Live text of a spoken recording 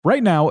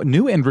Right now,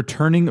 new and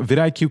returning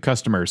vidIQ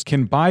customers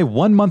can buy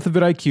 1 month of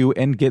vidIQ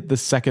and get the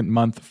second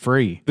month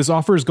free. This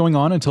offer is going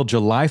on until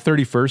July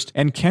 31st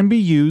and can be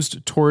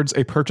used towards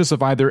a purchase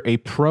of either a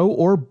Pro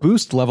or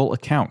Boost level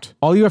account.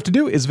 All you have to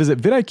do is visit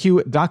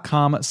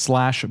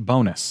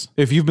vidIQ.com/bonus.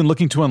 If you've been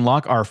looking to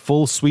unlock our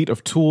full suite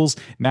of tools,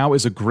 now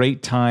is a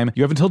great time.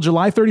 You have until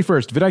July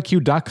 31st,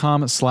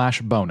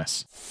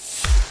 vidIQ.com/bonus.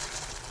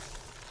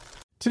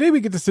 Today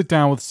we get to sit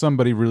down with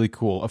somebody really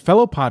cool, a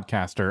fellow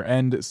podcaster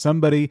and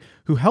somebody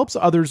who helps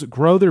others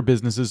grow their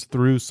businesses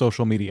through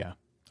social media.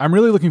 I'm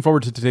really looking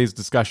forward to today's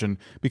discussion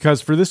because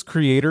for this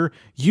creator,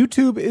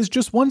 YouTube is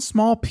just one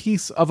small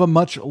piece of a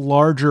much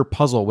larger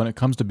puzzle when it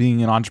comes to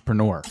being an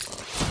entrepreneur.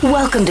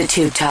 Welcome to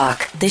Tube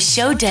Talk, the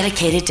show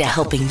dedicated to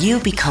helping you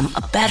become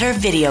a better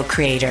video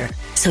creator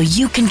so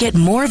you can get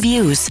more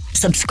views,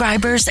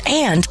 subscribers,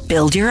 and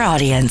build your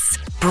audience.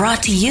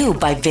 Brought to you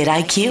by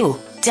vidIQ.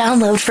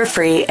 Download for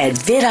free at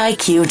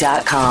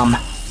vidIQ.com.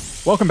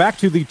 Welcome back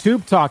to the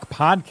Tube Talk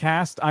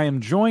podcast. I am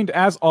joined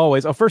as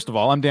always. First of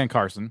all, I'm Dan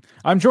Carson.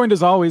 I'm joined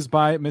as always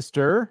by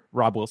Mr.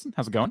 Rob Wilson.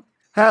 How's it going?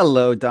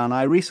 Hello, Dan.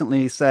 I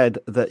recently said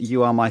that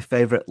you are my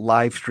favorite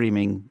live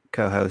streaming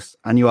co-host,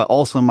 and you are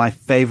also my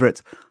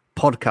favorite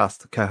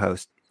podcast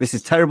co-host. This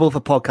is terrible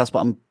for podcasts, but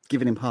I'm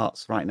giving him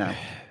hearts right now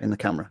in the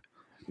camera.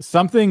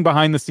 Something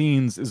behind the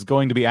scenes is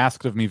going to be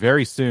asked of me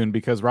very soon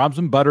because Rob's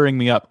been buttering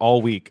me up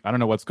all week. I don't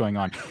know what's going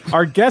on.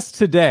 Our guest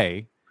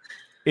today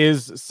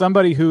is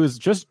somebody who has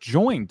just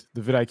joined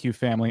the vidIQ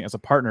family as a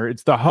partner.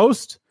 It's the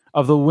host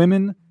of the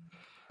Women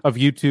of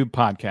YouTube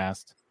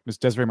podcast, Ms.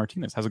 Desiree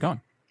Martinez. How's it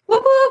going?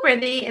 Woo-hoo,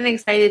 ready and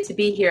excited to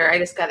be here. I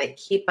just got to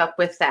keep up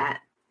with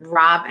that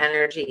Rob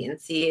energy and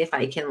see if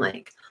I can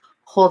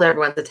hold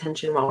everyone's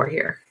attention while we're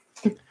here.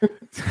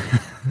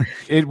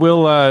 He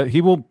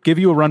will give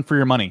you a run for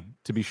your money,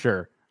 to be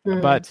sure.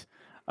 Mm-hmm. But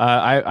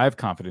I have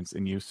confidence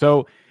in you.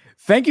 So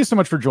thank you so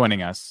much for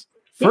joining us.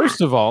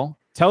 First of all,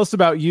 tell us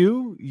about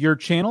you, your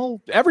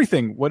channel,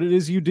 everything, what it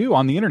is you do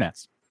on the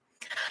internet.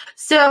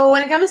 So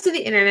when it comes to the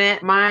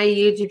internet, my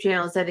YouTube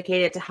channel is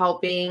dedicated to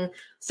helping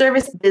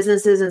service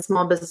businesses and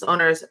small business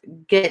owners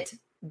get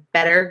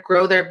better,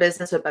 grow their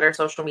business with better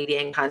social media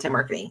and content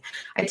marketing.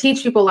 I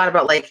teach people a lot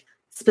about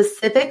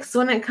specifics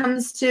when it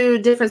comes to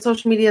different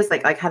social medias,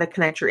 like how to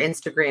connect your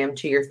Instagram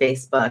to your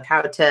Facebook,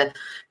 how to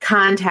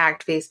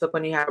contact Facebook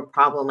when you have a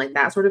problem, like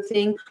that sort of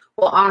thing.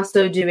 While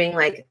also doing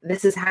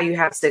this is how you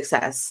have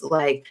success,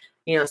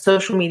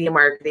 social media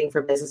marketing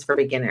for business for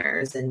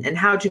beginners and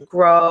how to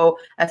grow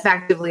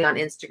effectively on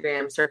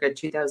Instagram circa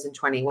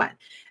 2021.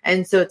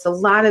 And so it's a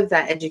lot of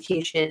that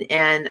education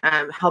and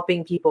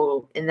helping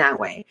people in that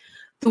way.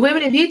 The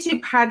Women of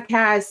YouTube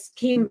podcast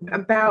came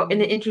about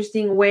in an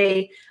interesting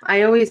way.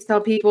 I always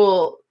tell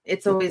people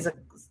it's always,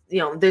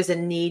 there's a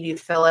need, you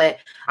fill it.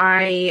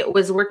 I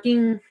was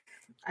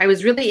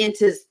really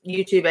into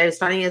YouTube. I was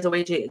finding it as a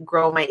way to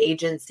grow my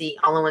agency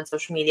all in one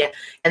social media.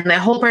 And my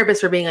whole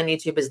purpose for being on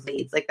YouTube is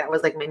leads. That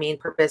was my main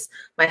purpose.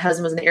 My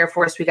husband was in the Air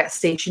Force. We got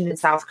stationed in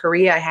South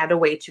Korea. I had a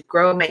way to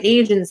grow my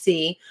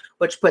agency,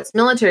 which puts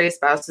military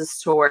spouses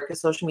to work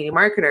as social media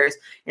marketers.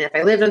 And if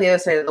I lived on the other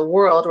side of the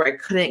world where I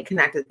couldn't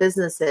connect with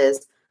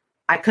businesses,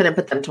 I couldn't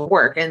put them to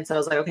work. And so I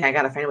was like, okay, I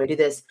got to find a way to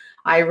do this.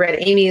 I read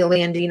Amy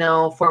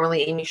Landino,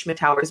 formerly Amy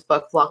Schmittauer's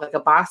book, Vlog Like a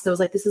Boss. I was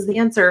like, this is the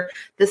answer.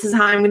 This is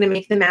how I'm going to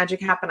make the magic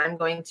happen. I'm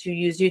going to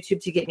use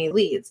YouTube to get me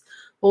leads.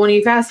 Well, when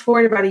you fast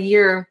forward about a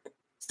year,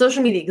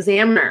 Social Media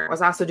Examiner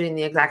was also doing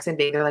the exact same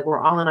thing. They're like, we're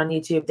all in on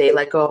YouTube. They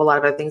let go of a lot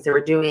of other things they were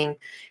doing.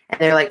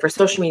 And they're like, for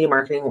social media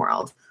marketing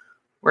world,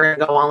 we're going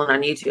to go all in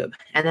on YouTube.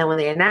 And then when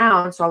they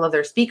announced all of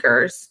their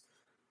speakers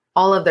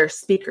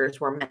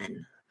were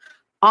men.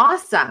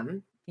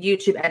 Awesome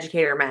YouTube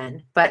educator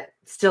men, but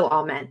still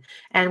all men.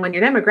 And when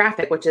your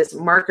demographic, which is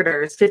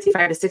marketers,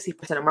 55 to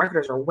 60% of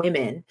marketers are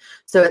women.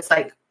 So it's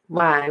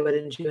why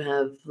wouldn't you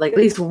have at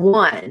least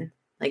one,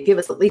 give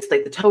us at least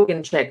the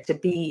token chick to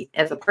be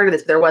as a part of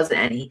this? There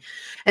wasn't any.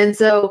 And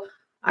so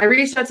I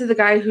reached out to the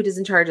guy who is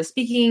in charge of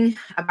speaking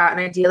about an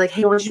idea,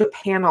 hey, why don't you do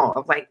a panel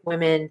of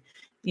women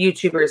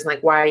YouTubers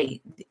and why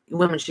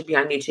women should be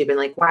on YouTube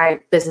and why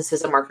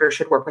businesses and marketers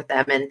should work with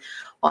them. And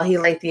while he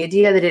liked the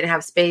idea, they didn't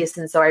have space.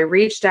 And so I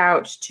reached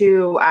out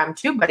to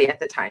TubeBuddy at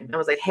the time. I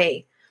was like,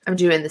 hey, I'm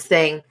doing this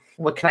thing.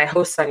 What can I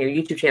host on your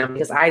YouTube channel?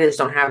 Because I just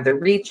don't have the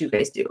reach you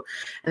guys do.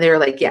 And they were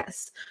like,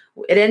 yes.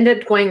 It ended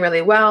up going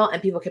really well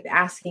and people kept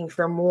asking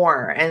for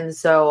more. And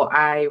so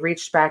I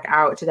reached back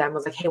out to them. I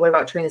was like, hey, what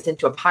about turning this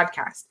into a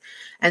podcast?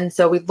 And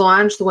so we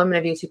launched the Women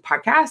of YouTube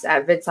podcast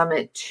at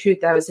VidSummit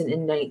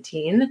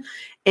 2019.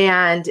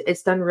 And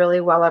it's done really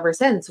well ever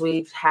since.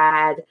 We've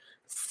had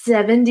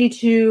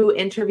 72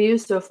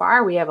 interviews so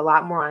far. We have a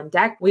lot more on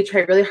deck. We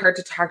try really hard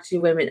to talk to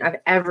women of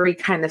every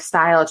kind of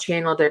style,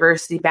 channel,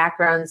 diversity,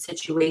 background,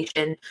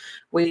 situation.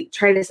 I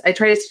try to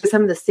ask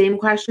some of the same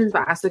questions,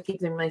 but also keep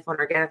them really fun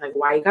and organic.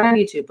 Why you got on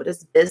YouTube? What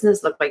does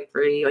business look like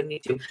for you on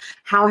YouTube?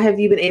 How have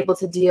you been able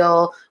to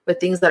deal with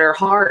things that are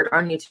hard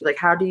on YouTube?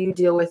 How do you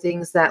deal with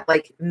things that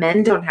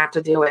men don't have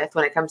to deal with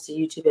when it comes to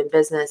YouTube and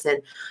business?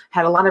 And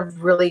had a lot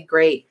of really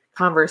great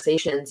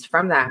conversations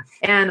from that.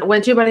 And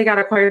when TubeBuddy got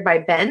acquired by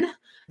Ben,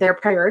 their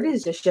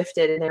priorities just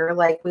shifted, and they were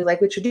like, we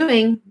like what you're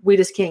doing. We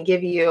just can't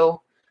give you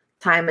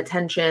time,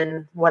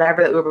 attention,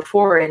 whatever that we were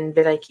before. And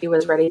vidIQ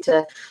was ready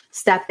to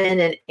step in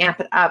and amp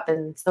it up.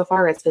 And so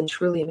far it's been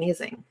truly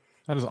amazing.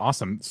 That is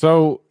awesome.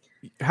 So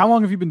how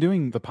long have you been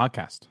doing the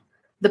podcast?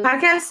 The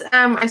podcast,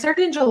 I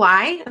started in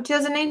July of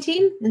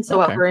 2019. And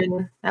so Okay.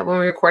 when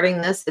we're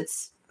recording this,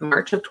 it's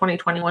March of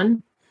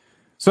 2021.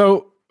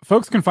 So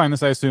folks can find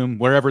this, I assume,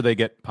 wherever they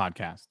get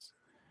podcasts.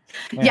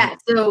 And- Yeah.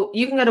 So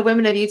you can go to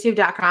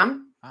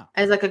womenofyoutube.com Wow.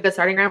 as like a good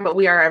starting ground, but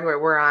we are everywhere.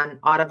 We're on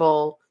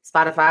Audible,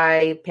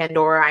 Spotify,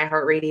 Pandora,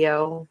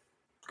 iHeartRadio,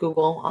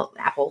 Google,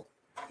 Apple.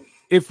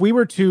 If we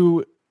were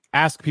to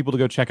ask people to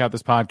go check out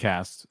this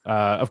podcast,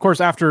 of course,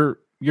 after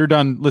you're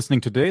done listening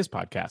to today's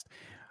podcast,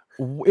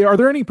 are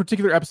there any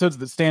particular episodes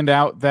that stand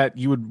out that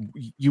you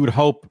would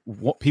hope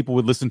people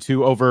would listen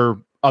to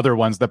over other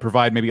ones that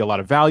provide maybe a lot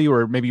of value,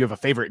 or maybe you have a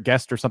favorite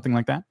guest or something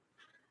like that?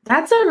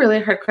 That's a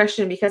really hard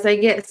question because I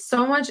get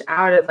so much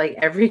out of like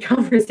every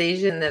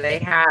conversation that I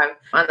have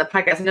on the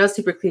podcast. I know it's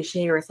super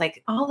cliche where it's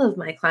like all of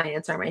my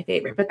clients are my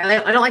favorite, but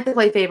I don't like to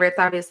play favorites,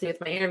 obviously,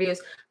 with my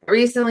interviews.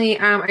 Recently,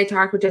 I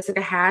talked with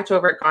Jessica Hatch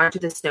over at Gone to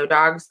the Snow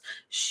Dogs.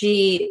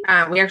 We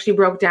actually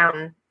broke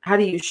down how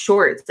to use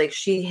shorts. Like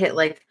she hit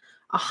like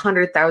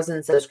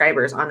 100,000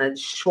 subscribers on a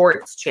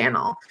shorts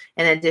channel,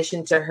 in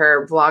addition to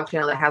her vlog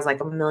channel that has like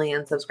 1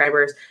 million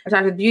subscribers. I've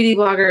talked with beauty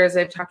bloggers.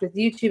 I've talked with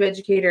YouTube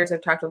educators.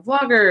 I've talked with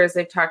vloggers.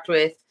 I've talked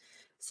with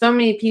so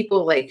many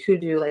people like who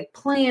do like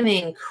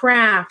planning,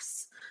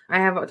 crafts. I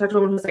have talked to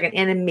a woman who's like an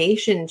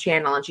animation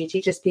channel, and she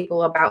teaches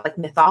people about like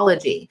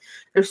mythology.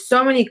 There's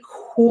so many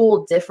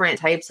cool different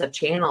types of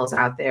channels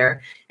out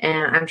there,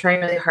 and I'm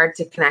trying really hard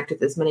to connect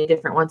with as many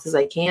different ones as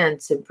I can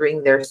to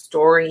bring their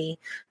story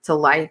to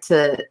light,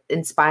 to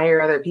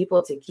inspire other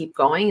people to keep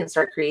going and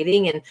start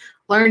creating and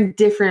learn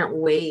different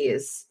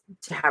ways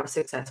to have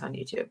success on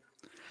YouTube.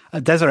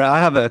 Desiree, I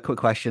have a quick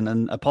question,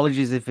 and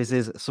apologies if this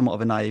is somewhat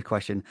of a naive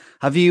question.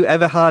 Have you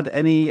ever had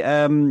any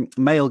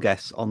male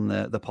guests on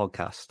the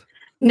podcast?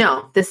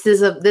 No, this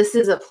is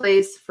a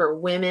place for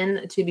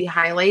women to be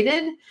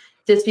highlighted,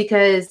 just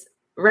because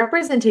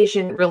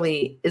representation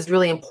is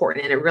really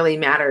important and it really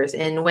matters.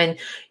 And when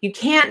you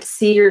can't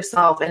see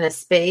yourself in a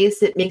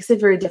space, it makes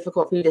it very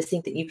difficult for you to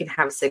think that you can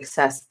have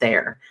success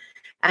there.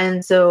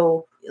 And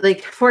so,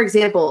 like, for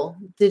example,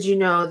 did you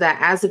know that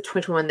as of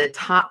 2021, the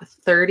top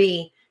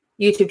 30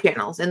 YouTube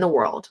channels in the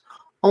world,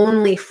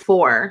 only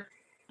 4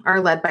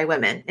 are led by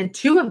women, and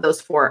 2 of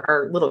those 4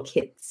 are little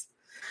kids.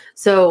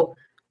 So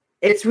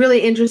it's really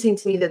interesting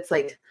to me that's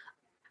like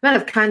the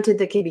amount of content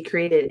that can be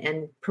created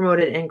and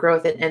promoted and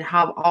growth and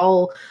have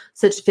all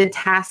such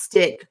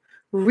fantastic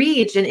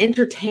reach and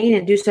entertain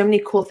and do so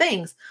many cool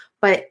things.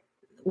 But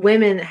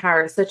women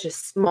are such a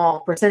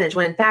small percentage,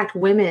 when in fact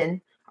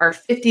women are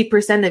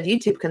 50% of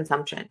YouTube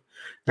consumption,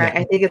 right? Yeah.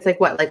 I think it's like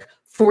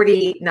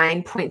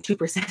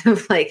 49.2%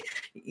 of like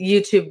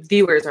YouTube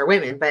viewers are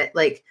women. But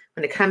like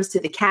when it comes to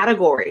the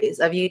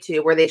categories of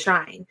YouTube where they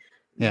shine,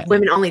 yeah,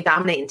 women only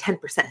dominate in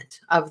 10%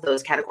 of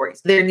those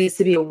categories. There needs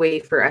to be a way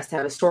for us to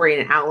have a story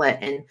and an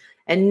outlet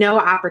and know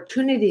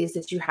opportunities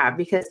that you have.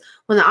 Because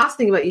when the awesome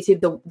thing about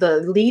YouTube,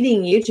 the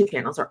leading YouTube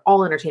channels are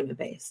all entertainment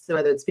based. So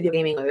whether it's video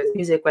gaming, whether it's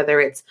music, whether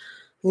it's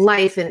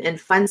life and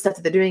fun stuff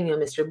that they're doing,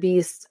 Mr.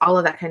 Beast, all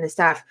of that kind of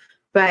stuff.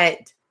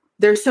 But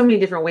there's so many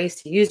different ways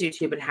to use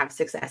YouTube and have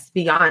success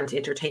beyond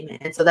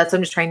entertainment. And so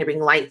I'm just trying to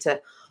bring light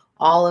to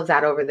all of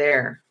that over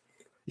there.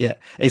 Yeah,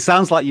 it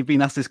sounds like you've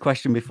been asked this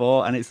question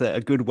before, and it's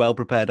a good,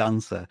 well-prepared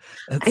answer.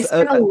 I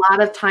spent a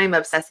lot of time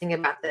obsessing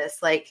about this,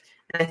 and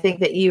I think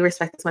that you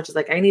respect as much as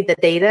I need the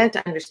data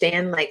to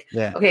understand,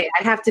 okay,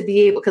 I have to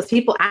be able, because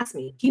people ask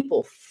me,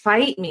 people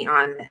fight me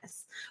on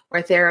this,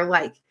 where they're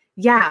like,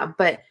 yeah,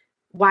 but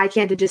why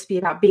can't it just be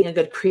about being a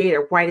good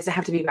creator? Why does it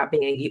have to be about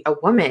being a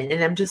woman?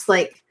 And I'm just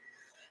like,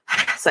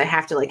 so I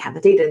have to have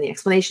the data and the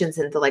explanations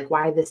into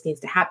why this needs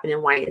to happen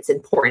and why it's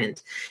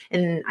important.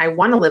 And I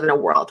want to live in a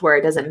world where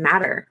it doesn't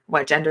matter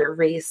what gender,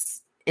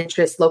 race,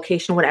 interest,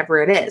 location,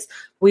 whatever it is.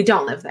 We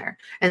don't live there.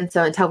 And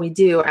so until we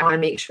do, I want to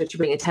make sure to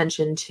bring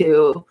attention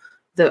to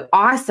the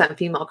awesome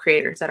female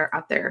creators that are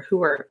out there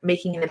who are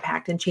making an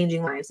impact and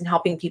changing lives and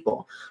helping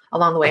people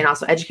along the way, and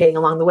also educating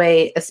along the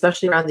way,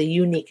 especially around the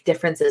unique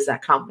differences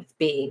that come with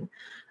being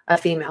a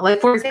female.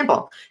 For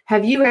example,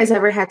 have you guys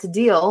ever had to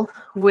deal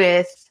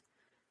with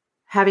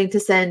having to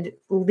send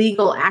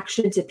legal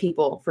action to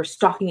people for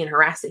stalking and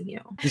harassing you?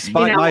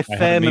 Despite my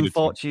fame and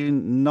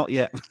fortune, not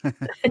yet.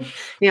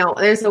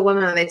 There's a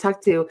woman that I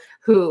talked to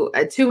who,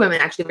 2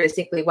 women actually, very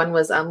distinctly. One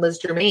was Liz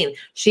Germain.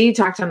 She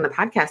talked on the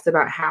podcast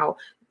about how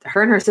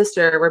her and her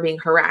sister were being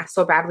harassed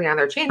so badly on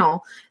their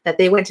channel that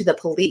they went to the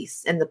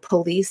police, and the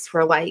police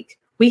were like,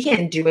 we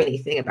can't do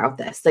anything about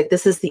this.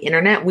 This is the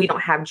internet. We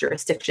don't have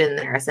jurisdiction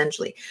there,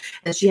 essentially.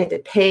 And she had to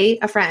pay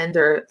a friend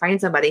or find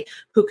somebody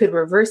who could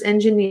reverse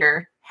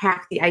engineer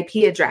hack the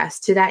IP address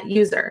to that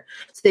user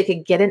so they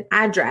could get an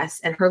address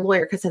and her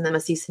lawyer could send them a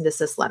cease and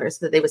desist letter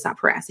so that they would stop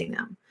harassing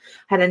them.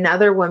 Had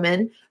another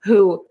woman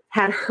who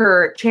had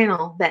her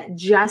channel that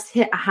just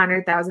hit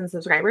 100,000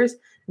 subscribers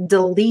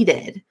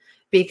deleted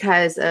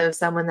because of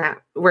someone that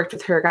worked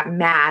with her got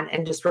mad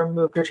and just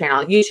removed her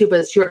channel. She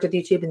worked with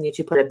YouTube and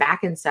YouTube put it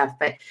back and stuff,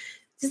 but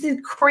just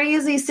these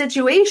crazy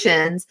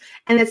situations.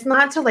 And it's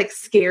not to like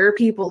scare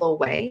people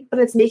away, but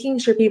it's making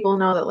sure people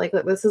know that like,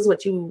 this is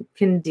what you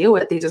can deal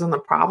with. These are some of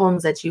the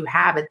problems that you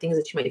have and things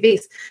that you may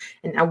face.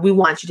 And we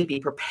want you to be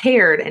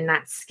prepared and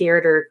not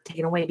scared or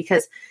taken away,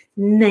 because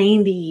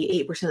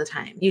 98% of the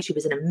time, YouTube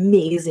is an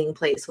amazing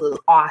place with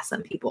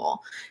awesome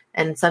people.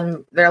 And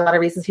there are a lot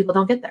of reasons people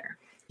don't get there.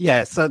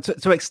 Yeah, so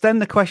to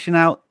extend the question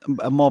out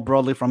more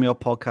broadly from your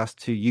podcast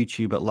to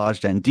YouTube at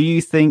large, then, do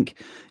you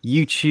think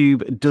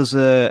YouTube does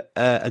a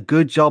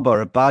good job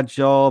or a bad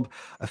job,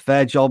 a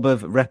fair job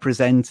of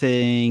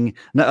representing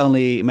not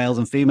only males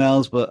and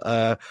females,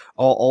 but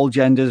all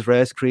genders,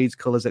 race, creeds,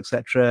 colors,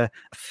 etc.,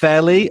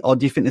 fairly? Or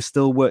do you think there's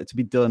still work to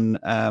be done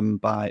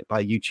by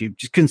YouTube,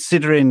 just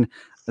considering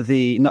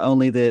not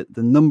only the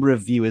number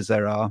of viewers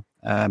there are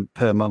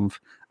per month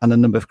and the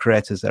number of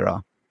creators there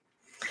are?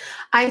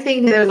 I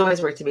think there's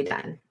always work to be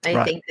done.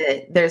 I think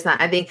that there's not.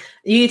 I think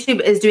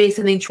YouTube is doing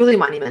something truly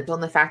monumental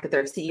in the fact that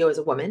their CEO is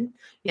a woman.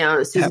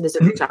 Susan does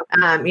a good job.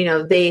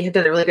 They have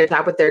done a really good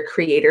job with their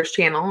creators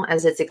channel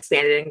as it's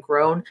expanded and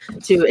grown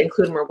to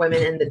include more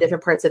women in the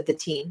different parts of the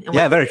team.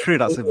 Yeah, very true.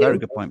 That's a very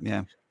good point.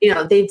 Yeah.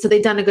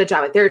 They've done a good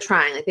job. Like, they're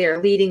trying, like, they're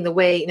leading the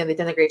way. They've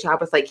done a great job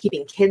with like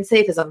keeping kids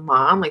safe as a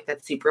mom. Like,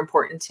 that's super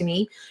important to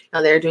me.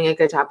 They're doing a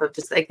good job of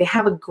just like, they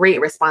have a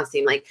great response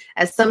team. Like,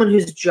 as someone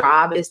whose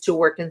job is to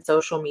work in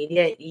social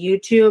media,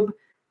 YouTube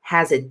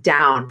has it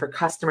down for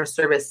customer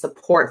service,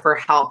 support, for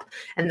help.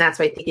 And that's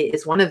why I think it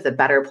is one of the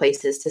better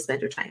places to spend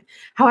your time.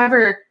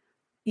 However,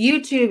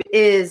 YouTube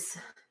is,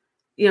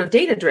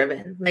 data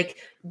driven. Like,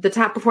 the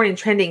top performing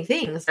trending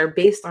things are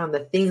based on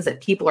the things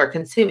that people are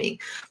consuming.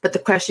 But the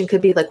question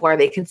could be like, why are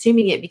they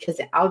consuming it? Because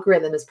the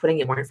algorithm is putting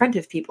it more in front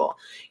of people.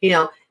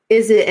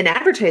 Is it an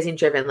advertising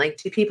driven? Like,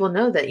 do people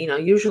know that,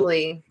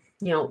 usually,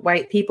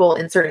 white people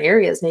in certain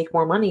areas make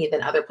more money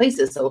than other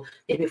places. So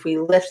maybe if we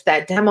lift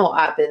that demo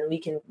up and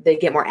they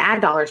get more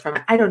ad dollars from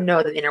it. I don't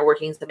know the inner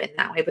workings of it in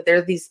that way, but there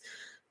are these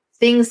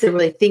things to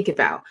really think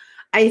about.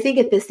 I think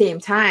at the same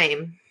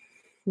time,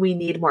 we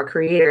need more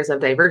creators of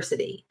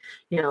diversity.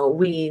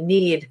 We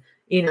need,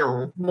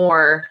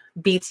 more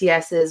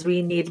BTSs.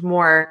 We need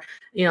more,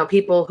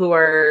 people who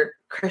are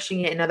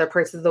crushing it in other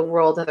parts of the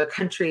world, other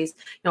countries.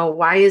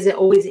 Why is it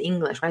always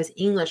English? Why is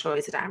English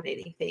always a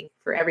dominating thing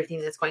for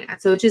everything that's going on?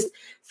 So just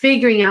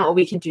figuring out what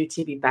we can do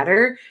to be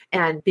better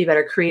and be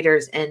better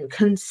creators and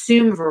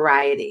consume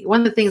variety.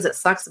 One of the things that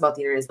sucks about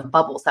the internet is the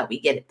bubbles that we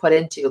get put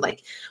into.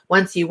 Like,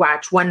 once you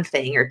watch one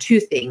thing or two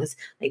things,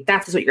 like,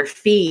 that's what your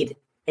feed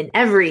and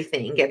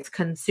everything gets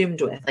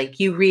consumed with. Like,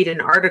 you read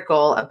an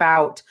article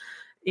about,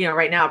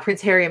 right now,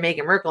 Prince Harry and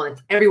Meghan Markle, and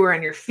it's everywhere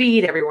on your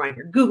feed, everywhere on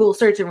your Google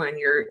search, everywhere on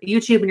your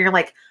YouTube. And you're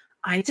like,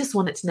 I just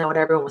wanted to know what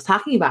everyone was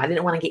talking about. I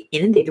didn't want to get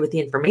inundated with the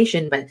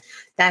information, but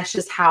that's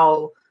just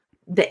how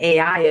the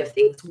AI of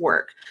things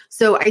work.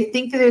 So I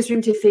think that there's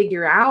room to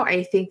figure out.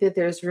 I think that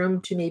there's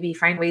room to maybe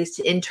find ways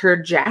to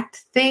interject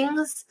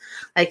things.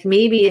 Like,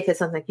 maybe if it's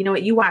something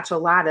like, you watch a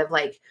lot of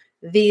like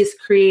these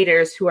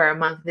creators who are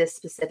among this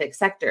specific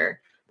sector,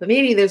 but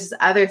maybe there's this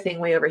other thing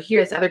way over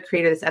here, this other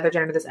creator, this other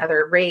gender, this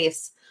other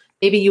race.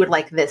 Maybe you would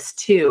like this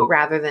too,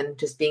 rather than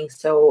just being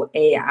so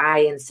AI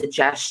and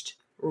suggest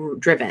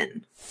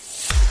driven.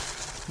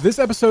 This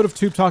episode of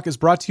Tube Talk is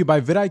brought to you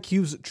by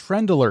vidIQ's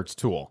Trend Alerts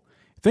tool.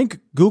 Think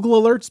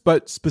Google Alerts,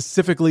 but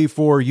specifically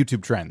for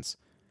YouTube trends.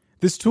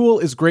 This tool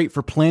is great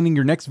for planning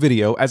your next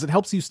video, as it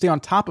helps you stay on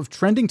top of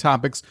trending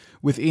topics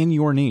within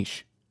your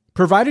niche.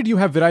 Provided you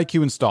have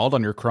vidIQ installed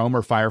on your Chrome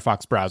or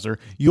Firefox browser,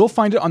 you'll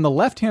find it on the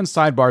left-hand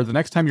sidebar the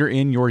next time you're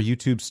in your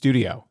YouTube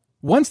studio.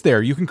 Once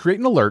there, you can create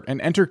an alert and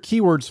enter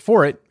keywords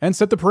for it and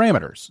set the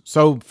parameters.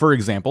 So, for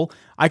example,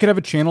 I could have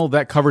a channel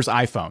that covers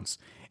iPhones,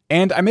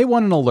 and I may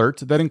want an alert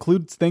that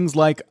includes things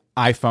like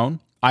iPhone,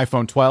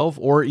 iPhone 12,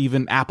 or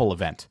even Apple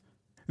event.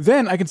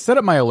 Then I can set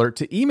up my alert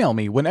to email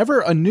me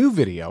whenever a new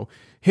video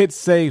hits,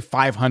 say,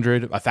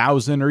 500,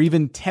 1,000, or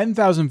even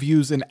 10,000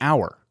 views an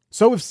hour.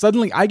 So if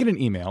suddenly I get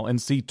an email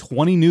and see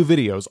 20 new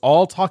videos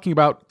all talking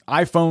about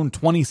iPhone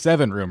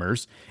 27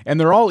 rumors, and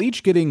they're all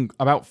each getting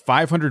about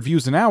 500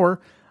 views an hour,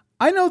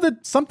 I know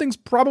that something's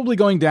probably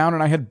going down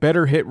and I had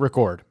better hit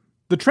record.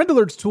 The Trend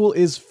Alerts tool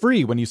is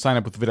free when you sign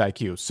up with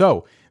vidIQ,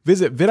 so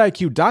visit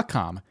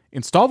vidIQ.com,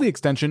 install the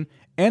extension,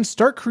 and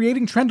start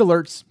creating trend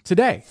alerts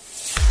today.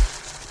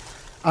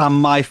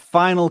 My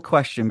final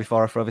question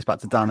before I throw this back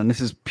to Dan, and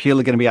this is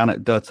purely going to be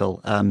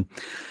anecdotal.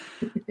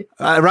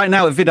 Right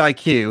now at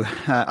vidIQ,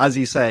 as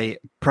you say,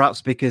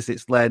 perhaps because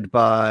it's led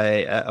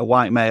by a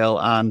white male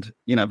and,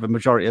 the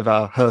majority of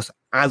our hosts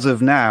as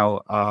of now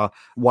are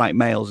white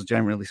males,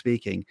 generally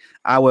speaking,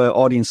 our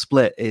audience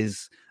split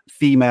is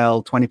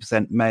female,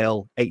 20%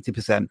 male,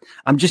 80%.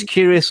 I'm just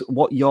curious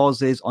what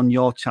yours is on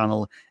your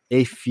channel,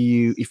 if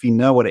you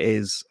know what it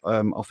is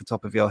off the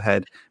top of your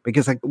head,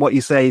 because what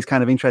you say is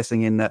kind of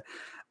interesting in that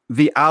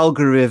the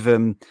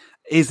algorithm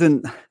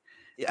isn't,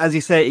 as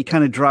you say, it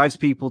kind of drives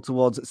people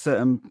towards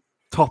certain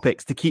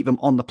topics to keep them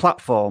on the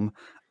platform,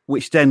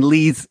 which then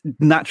leads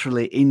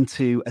naturally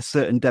into a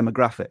certain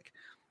demographic.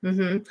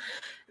 Mm-hmm.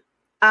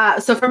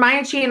 So for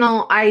my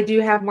channel, I do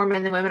have more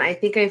men than women. I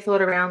think I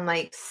float around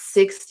like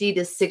 60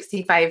 to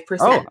 65%.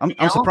 Oh,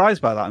 I'm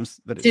surprised by that.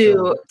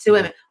 To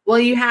women. Well,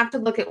 you have to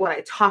look at what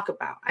I talk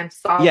about. I'm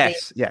solving.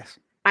 Yes.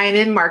 I'm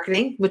in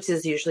marketing, which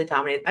is usually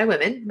dominated by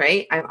women,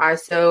 right? I'm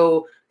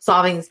also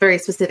solving very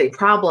specific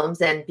problems.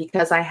 And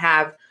because I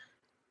have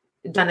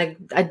done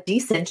a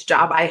decent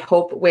job, I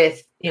hope,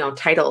 with,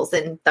 titles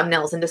and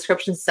thumbnails and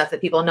descriptions, stuff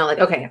that people know, like,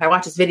 okay, if I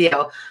watch this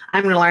video,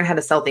 I'm going to learn how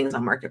to sell things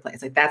on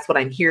Marketplace. Like, that's what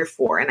I'm here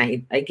for.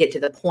 And I get to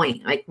the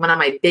point. Like, one of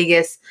my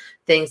biggest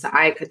things that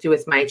I could do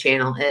with my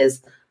channel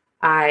is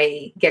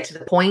I get to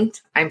the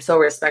point. I'm so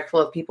respectful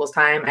of people's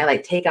time. I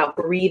take out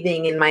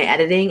breathing in my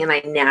editing, and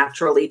I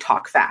naturally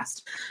talk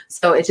fast.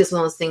 So it's just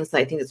one of those things that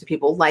I think that's what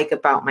people like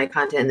about my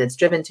content, and that's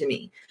driven to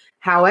me.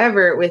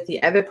 However, with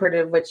the other part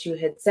of what you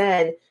had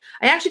said,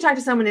 I actually talked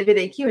to someone at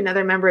vidIQ,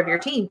 another member of your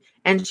team,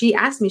 and she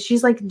asked me,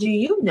 she's like, do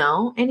you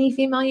know any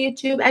female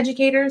YouTube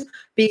educators?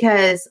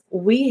 Because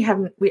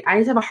I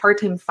just have a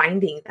hard time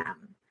finding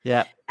them.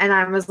 Yeah. And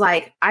I was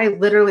like, I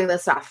literally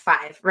list off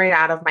 5 right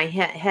out of my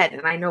head,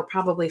 and I know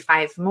probably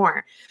 5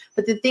 more.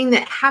 But the thing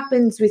that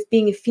happens with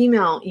being a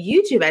female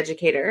YouTube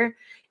educator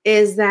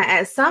is that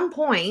at some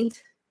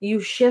point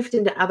you shift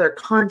into other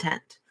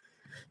content.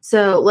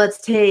 So let's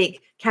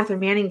take Catherine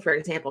Manning, for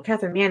example.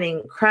 Catherine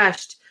Manning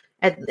crushed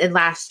in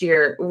last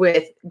year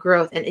with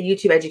growth and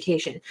YouTube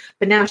education.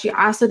 But now she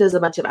also does a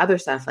bunch of other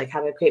stuff, like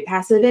how to create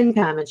passive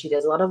income. And she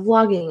does a lot of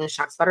vlogging and she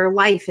talks about her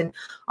life and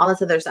all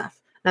this other stuff.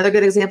 Another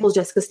good example is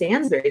Jessica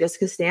Stansberry.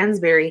 Jessica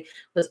Stansberry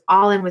was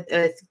all in with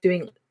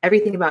doing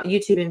everything about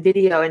YouTube and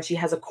video. And she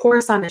has a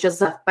course on it, just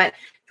stuff. But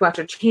if you watch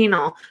her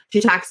channel,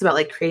 she talks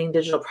about creating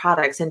digital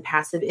products and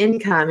passive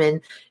income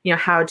and,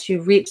 how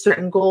to reach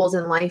certain goals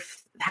in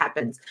life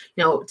happens.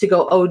 To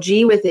go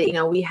OG with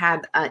it, we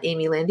had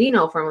Amy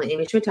Landino, formerly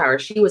Amy Schmittauer.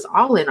 She was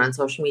all in on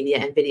social media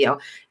and video,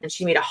 and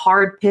she made a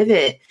hard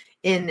pivot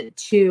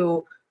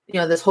into,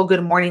 this whole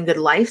good morning, good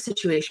life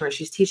situation where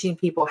she's teaching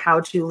people how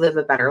to live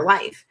a better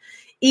life.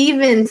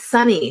 Even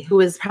Sunny,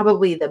 who is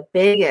probably the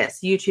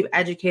biggest YouTube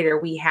educator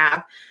we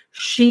have,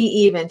 she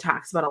even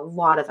talks about a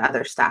lot of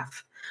other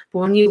stuff. But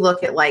when you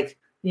look at the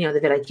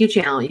vidIQ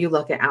channel, you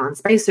look at Alan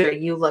Spicer,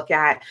 you look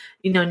at,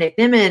 Nick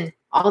Nimmin,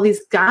 all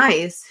these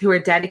guys who are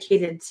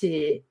dedicated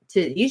to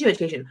YouTube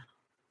education,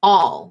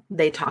 all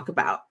they talk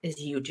about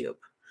is YouTube.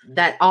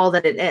 That all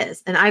that it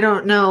is. And I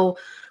don't know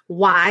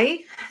why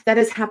that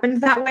has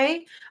happened that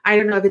way. I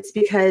don't know if it's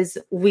because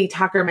we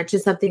talk or mention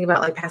something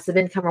about passive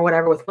income or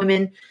whatever with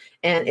women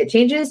and it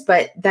changes,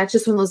 but that's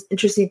just one of those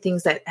interesting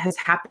things that has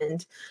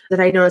happened that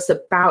I notice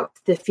about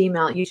the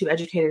female YouTube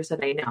educators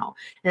that I know.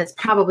 And it's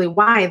probably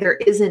why there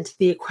isn't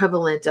the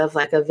equivalent of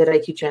a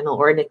vidIQ channel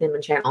or a Nick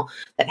Nimmin channel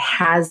that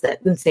has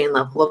that insane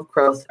level of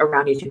growth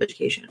around YouTube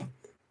education.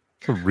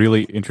 A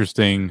really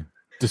interesting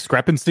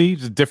discrepancy,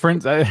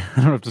 difference. I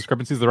don't know if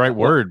discrepancy is the right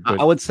word. But...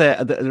 I would say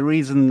the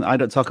reason I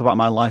don't talk about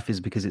my life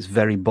is because it's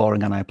very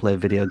boring and I play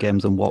video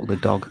games and walk the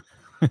dog.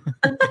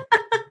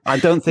 I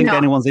don't think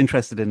anyone's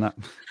interested in that.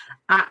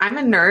 I'm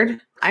a nerd.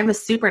 I'm a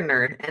super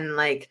nerd. And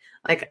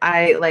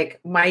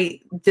my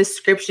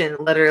description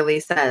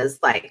literally says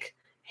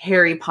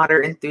Harry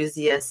Potter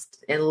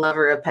enthusiast and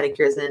lover of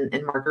pedicures and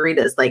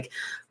margaritas.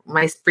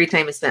 My free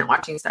time is spent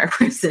watching Star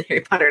Wars and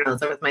Harry Potter and all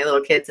that with my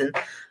little kids. And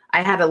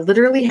I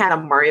literally had a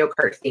Mario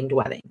Kart themed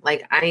wedding.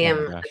 I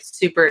am a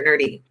super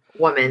nerdy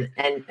woman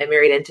and I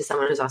married into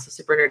someone who's also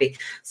super nerdy.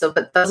 So,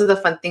 but those are the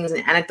fun things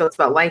and anecdotes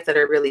about life that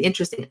are really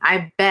interesting.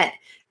 I bet,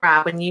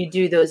 Rob, when you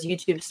do those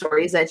YouTube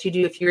stories that you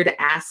do, if you were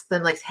to ask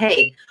them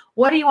hey,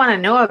 what do you want to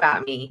know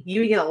about me?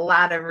 You get a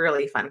lot of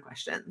really fun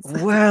questions.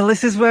 Well,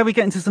 this is where we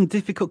get into some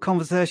difficult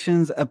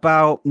conversations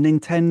about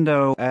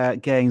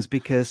Nintendo games,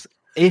 because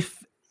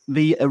if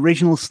the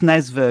original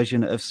SNES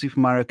version of Super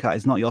Mario Kart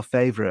is not your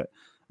favorite,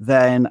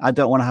 then I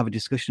don't want to have a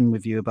discussion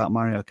with you about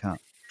Mario Kart,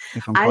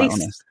 if I'm quite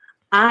honest.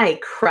 I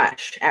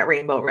crushed at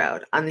Rainbow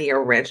Road on the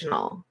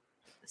original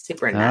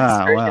Super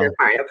NES version of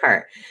Mario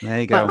Kart. There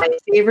you go. But my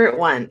favorite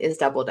one is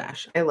Double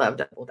Dash. I love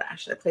Double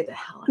Dash. I played the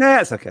hell out of it.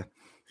 Yeah, it's okay.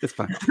 It's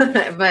fine.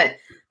 but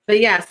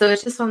yeah, so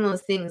it's just one of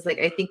those things.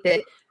 I think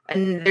that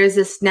there's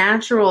this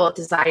natural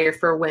desire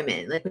for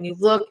women. When you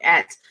look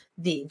at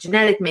the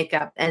genetic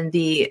makeup and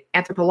the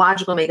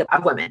anthropological makeup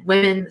of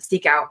women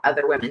seek out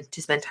other women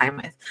to spend time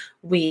with.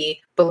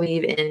 We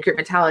believe in group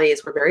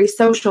mentalities. We're very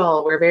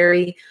social.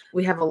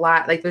 We have a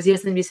lot, there's even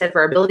something to be said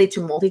for our ability to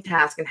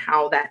multitask and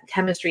how that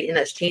chemistry in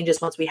us changes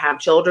once we have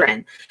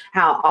children,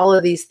 how all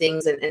of these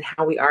things and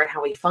how we are and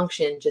how we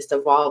function just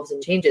evolves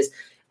and changes.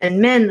 And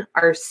men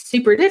are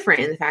super different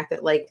in the fact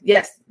that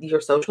yes,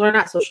 you're social or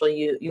not social.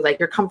 You like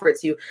your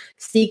comforts. You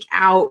seek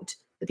out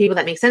the people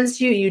that make sense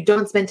to you. You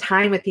don't spend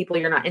time with people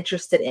you're not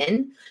interested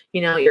in.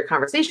 Your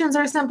conversations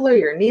are simpler,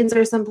 your needs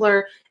are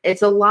simpler.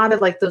 It's a lot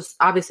of like those,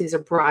 obviously these are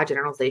broad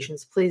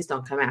generalizations. Please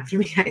don't come after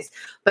me, guys.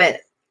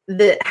 But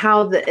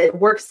how it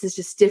works is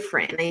just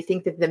different. And I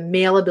think that the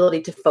male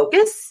ability to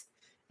focus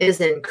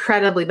is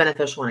incredibly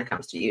beneficial when it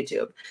comes to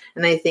YouTube.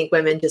 And I think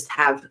women just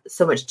have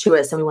so much to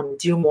us and we want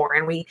to do more.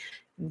 And we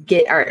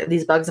get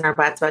these bugs in our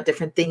butts about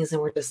different things.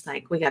 And we're just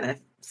like, we got to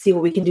see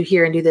what we can do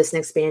here and do this and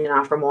expand and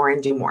offer more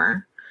and do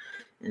more.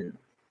 And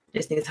I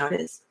just think it's how it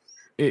is.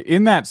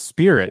 In that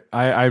spirit,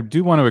 I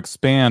do want to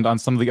expand on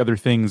some of the other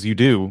things you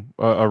do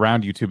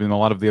around YouTube and a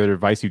lot of the other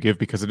advice you give,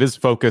 because it is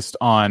focused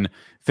on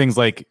things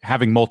like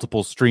having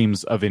multiple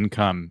streams of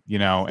income,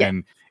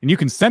 and you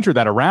can center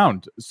that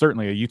around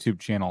certainly a YouTube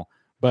channel.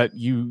 But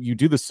you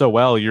do this so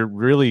well. You're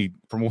really,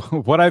 from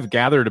what I've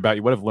gathered about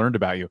you, what I've learned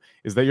about you,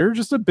 is that you're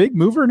just a big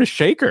mover and a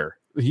shaker.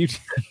 You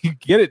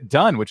get it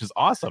done, which is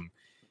awesome.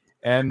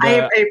 And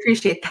I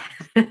appreciate that.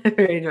 I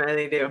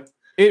really do.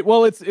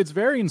 It's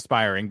very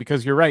inspiring,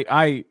 because you're right.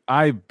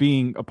 I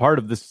being a part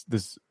of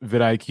this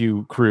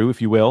vidIQ crew,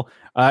 if you will,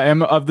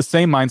 am of the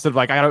same mindset of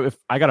like,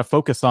 I gotta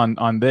focus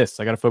on this.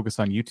 I gotta focus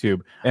on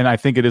YouTube, and I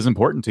think it is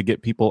important to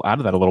get people out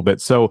of that a little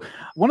bit. So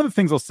one of the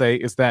things I'll say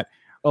is that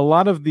a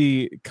lot of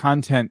the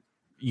content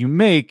you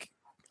make,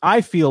 I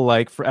feel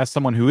like, as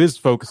someone who is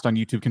focused on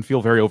YouTube, can feel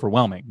very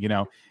overwhelming.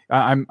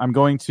 I'm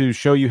going to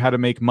show you how to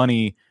make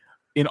money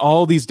in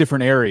all these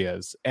different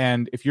areas.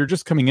 And if you're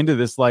just coming into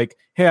this like,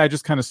 hey, I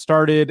just kind of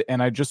started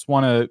and I just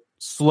want to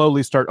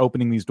slowly start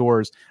opening these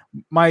doors.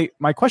 My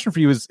question for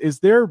you is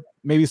there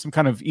maybe some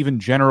kind of even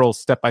general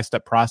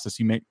step-by-step process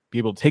you may be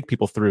able to take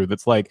people through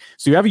that's like,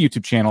 so you have a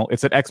YouTube channel,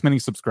 it's at X many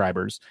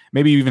subscribers.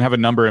 Maybe you even have a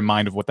number in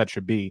mind of what that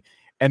should be.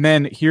 And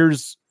then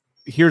here's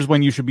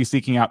when you should be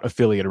seeking out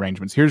affiliate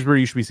arrangements. Here's where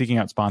you should be seeking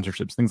out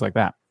sponsorships, things like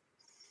that.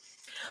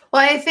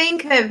 Well, I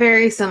think that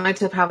very similar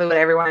to probably what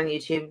everyone on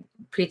YouTube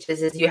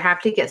preaches is you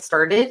have to get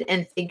started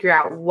and figure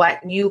out what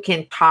you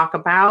can talk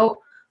about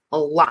a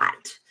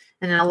lot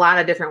and in a lot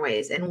of different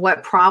ways and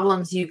what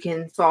problems you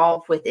can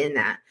solve within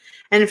that.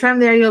 And from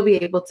there, you'll be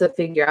able to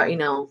figure out,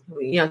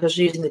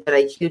 especially using the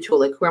vidIQ tool,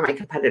 like who are my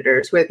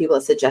competitors, who are the people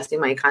that are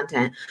suggesting my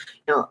content,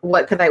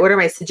 what are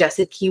my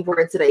suggested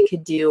keywords that I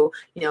could do,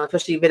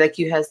 especially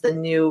vidIQ has the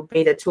new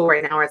beta tool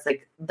right now where it's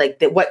like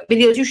what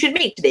videos you should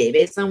make today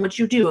based on what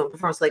you do and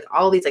performance, like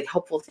all these like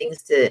helpful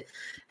things to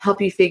help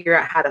you figure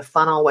out how to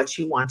funnel what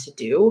you want to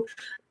do.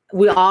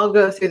 We all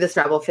go through this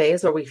rebel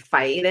phase where we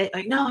fight it.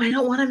 Like, no, I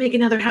don't want to make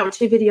another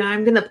how-to video.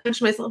 I'm going to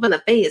punch myself in the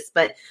face.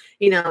 But,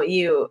 you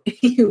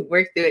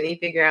work through it and you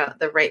figure out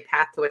the right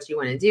path to what you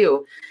want to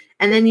do.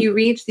 And then you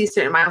reach these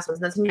certain milestones.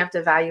 And that's when you have to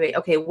evaluate,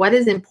 okay, what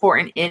is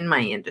important in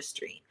my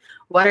industry?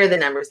 What are the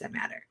numbers that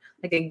matter?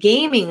 Like a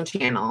gaming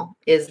channel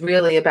is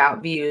really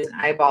about views,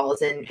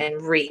 eyeballs,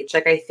 and reach.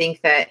 Like I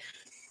think that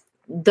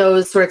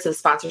those sorts of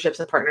sponsorships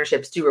and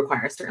partnerships do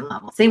require a certain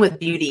level. Same with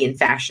beauty and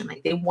fashion.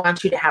 Like they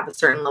want you to have a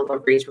certain level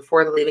of reach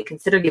before they'll even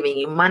consider giving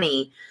you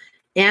money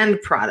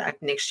and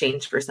product in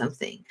exchange for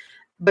something.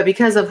 But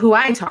because of who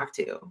I talk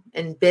to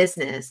in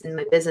business, in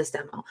my business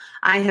demo,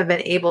 I have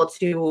been able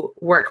to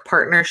work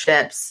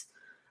partnerships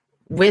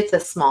with a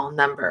small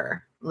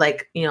number,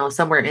 like,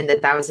 somewhere in the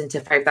 1,000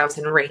 to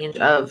 5,000 range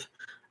of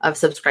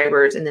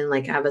subscribers, and then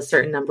like have a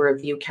certain number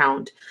of view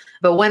count.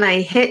 But when I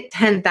hit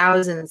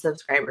 10,000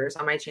 subscribers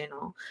on my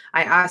channel,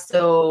 I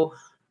also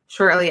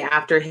shortly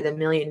after hit 1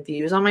 million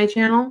views on my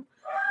channel.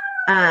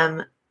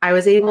 I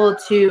was able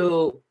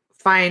to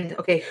find,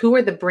 okay, who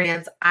are the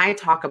brands I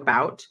talk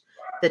about,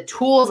 the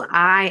tools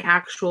I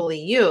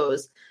actually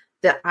use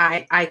that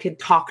I could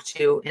talk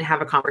to and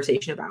have a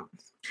conversation about.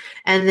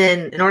 And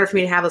then in order for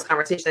me to have those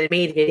conversations, I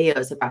made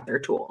videos about their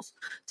tools.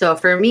 So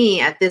for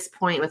me at this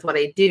point with what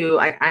I do,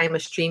 I am a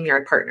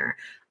StreamYard partner.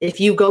 If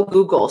you go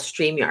Google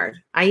StreamYard,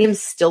 I am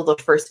still the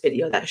first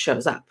video that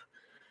shows up,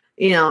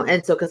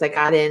 and so because I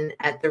got in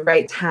at the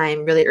right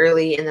time really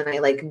early and then I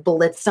like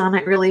blitzed on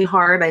it really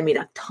hard. I made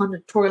a ton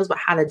of tutorials about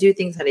how to do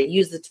things, how to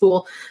use the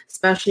tool,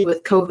 especially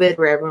with COVID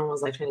where everyone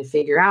was like trying to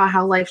figure out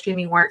how live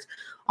streaming works.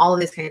 All of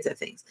these kinds of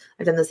things.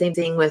 I've done the same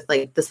thing with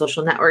like the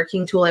social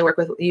networking tool I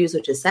use,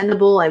 which is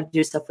Sendable. I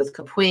do stuff with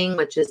Kapwing,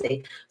 which is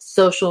a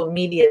social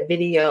media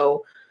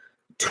video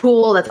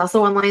tool that's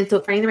also online.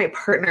 So finding the right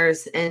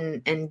partners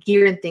and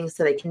gear and things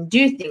that I can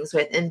do things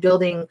with and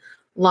building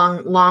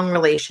long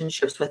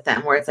relationships with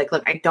them where it's like,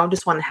 look, I don't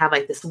just want to have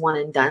like this one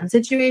and done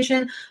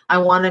situation. I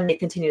want to make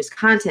continuous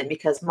content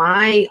because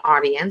my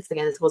audience,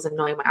 again, this wasn't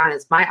knowing my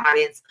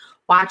audience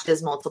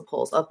watches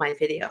multiples of my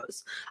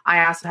videos.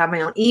 I also have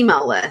my own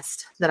email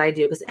list that I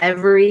do because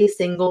every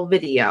single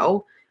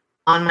video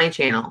on my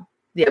channel,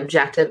 the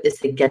objective is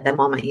to get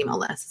them on my email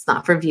list. It's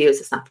not for views.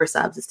 It's not for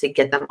subs. It's to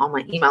get them on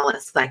my email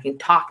list so that I can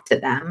talk to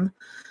them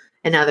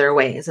in other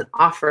ways and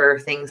offer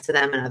things to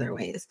them in other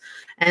ways.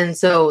 And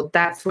so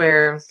that's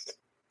where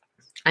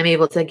I'm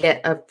able to get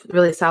a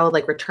really solid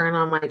like return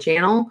on my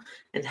channel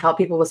and help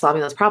people with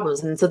solving those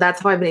problems. And so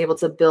that's how I've been able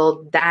to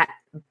build that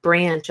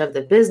branch of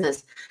the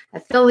business.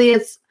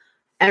 Affiliates,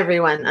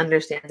 everyone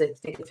understands, I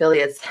think,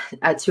 affiliates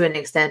to an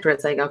extent where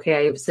it's like,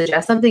 okay, I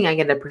suggest something, I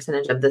get a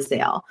percentage of the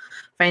sale.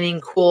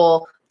 Finding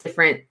cool,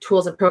 different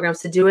tools and programs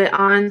to do it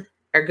on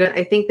are good.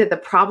 I think that the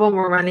problem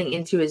we're running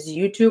into as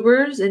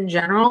YouTubers in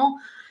general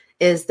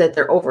is that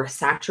they're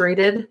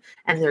oversaturated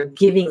and they're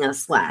giving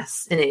us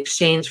less in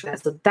exchange for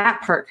that. So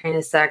that part kind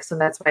of sucks.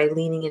 And that's why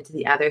leaning into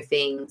the other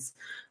things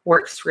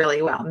works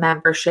really well.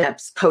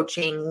 Memberships,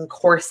 coaching,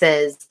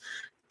 courses,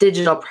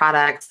 digital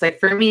products. Like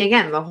for me,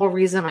 again, the whole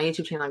reason my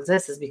YouTube channel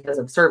exists is because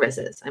of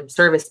services. I'm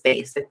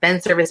service-based. I've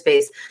been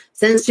service-based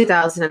since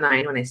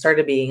 2009 when I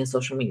started being a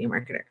social media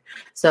marketer.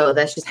 So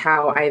that's just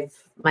how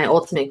my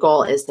ultimate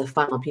goal is to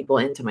funnel people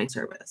into my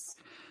service.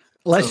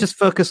 Let's just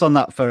focus on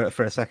that for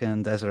a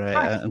second,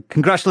 Desiree.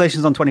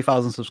 Congratulations on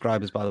 20,000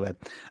 subscribers, by the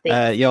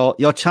way.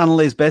 Your channel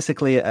is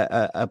basically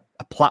a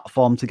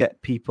platform to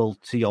get people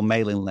to your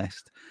mailing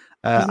list.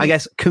 I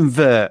guess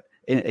convert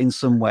in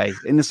some way,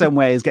 in the same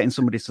way as getting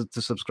somebody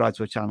to subscribe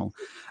to a channel.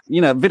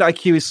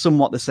 vidIQ is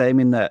somewhat the same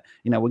in that,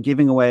 we're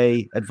giving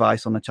away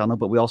advice on the channel,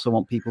 but we also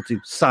want people to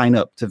sign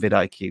up to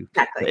vidIQ.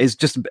 Exactly. It's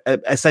just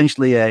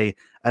essentially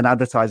an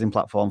advertising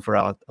platform for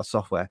our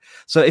software.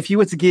 So if you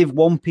were to give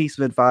one piece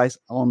of advice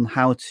on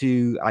how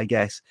to, I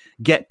guess,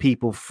 get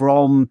people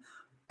from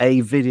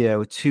a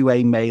video to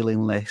a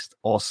mailing list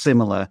or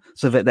similar,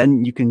 so that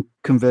then you can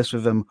converse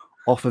with them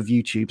off of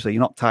YouTube, so you're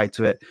not tied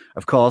to it.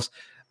 Of course,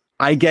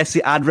 I guess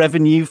the ad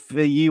revenue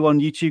for you on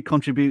YouTube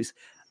contributes,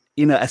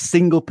 a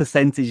single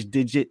percentage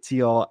digit to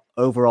your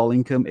overall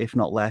income, if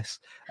not less.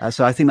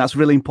 So I think that's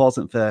really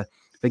important for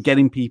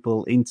getting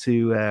people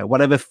into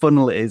whatever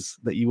funnel it is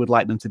that you would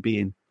like them to be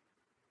in.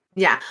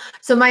 Yeah.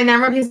 So my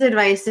number one piece of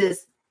advice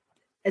is,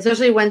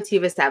 especially once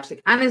you've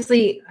established,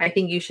 honestly, I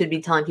think you should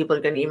be telling people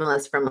to go to email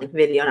list from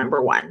video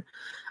number one.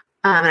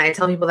 And I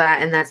tell people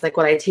that, and that's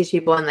what I teach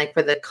people. And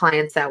for the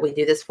clients that we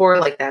do this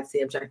for, that's the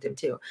objective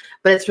too.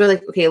 But it's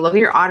really, okay, look at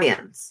your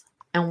audience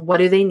and what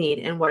do they need?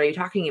 And what are you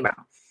talking about?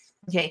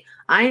 Okay.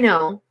 I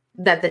know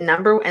that and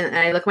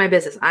I look at my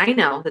business, I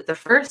know that the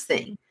first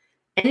thing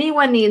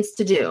anyone needs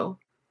to do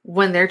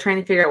when they're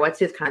trying to figure out what to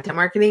do with content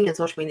marketing and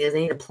social media is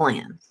they need a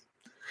plan.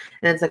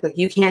 And it's like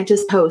you can't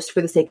just post for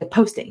the sake of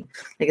posting.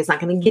 It's not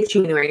going to get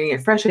you anywhere. You're going to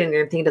get frustrated and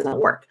your thing doesn't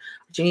work.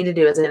 What you need to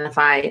do is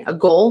identify a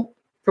goal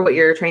for what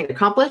you're trying to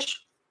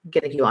accomplish,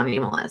 getting you on an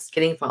email list,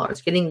 getting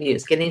followers, getting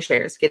views, getting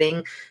shares,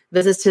 getting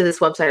visits to this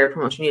website or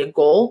promotion. You need a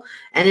goal,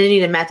 and then you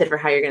need a method for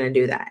how you're going to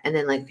do that. And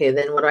then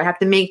then what do I have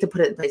to make to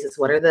put it in places?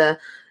 What are the,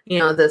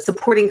 the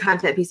supporting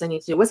content piece I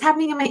need to do? What's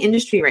happening in my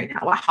industry right now?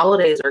 What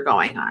holidays are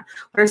going on?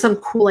 What are some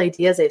cool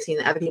ideas I've seen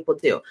that other people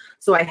do?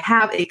 So I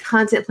have a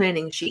content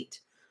planning sheet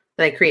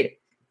that I created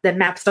that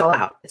maps it all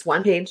out. It's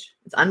one page.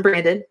 It's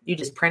unbranded. You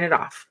just print it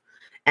off.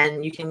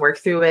 And you can work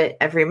through it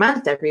every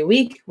month, every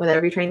week,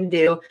 whatever you're trying to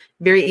do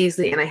very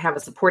easily. And I have a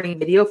supporting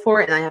video for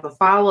it. And I have a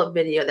follow-up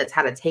video that's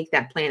how to take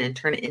that plan and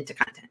turn it into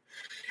content.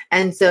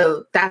 And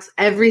so that's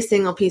every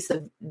single piece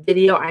of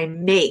video I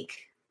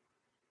make,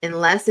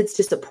 unless it's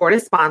to support a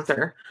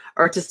sponsor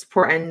or to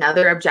support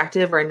another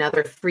objective or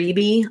another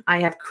freebie I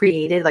have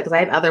created. Because I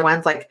have other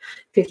ones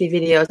 50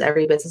 videos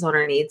every business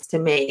owner needs to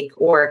make,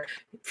 or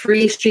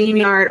free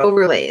StreamYard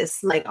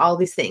overlays, all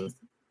these things.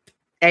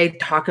 I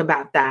talk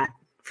about that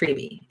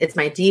freebie. It's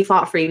my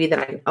default freebie that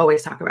I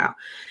always talk about.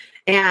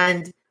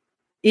 And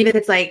even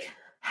if it's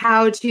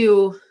how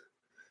to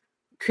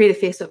create a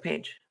Facebook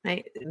page,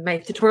 right? My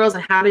tutorials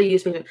on how to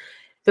use Facebook.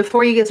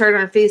 Before you get started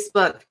on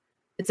Facebook,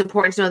 it's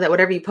important to know that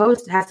whatever you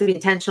post has to be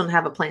intentional and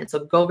have a plan.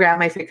 So go grab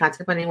my free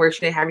content planning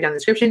worksheet I have you down in the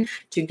description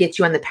to get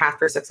you on the path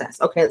for success.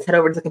 Okay, let's head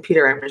over to the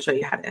computer. I'm going to show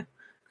you how to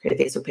create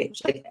a Facebook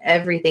page.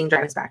 Everything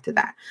drives back to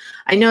that.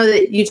 I know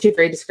that YouTube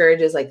very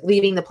discourages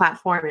leaving the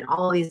platform and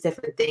all of these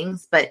different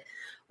things, but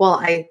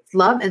I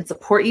love and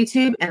support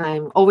YouTube, and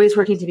I'm always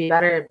working to be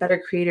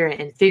better creator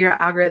and figure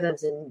out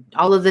algorithms and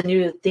all of the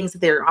new things that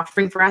they're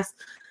offering for us.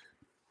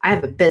 I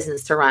have a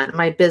business to run.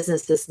 My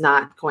business is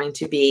not going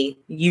to be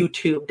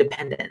YouTube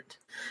dependent.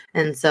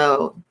 And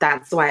so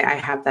that's why I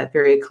have that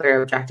very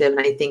clear objective.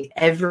 And I think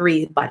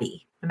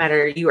everybody, no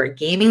matter you are a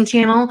gaming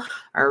channel,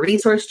 a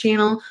resource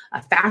channel,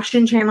 a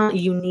fashion channel,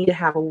 you need to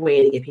have a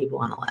way to get people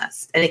on a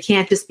list. And it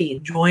can't just be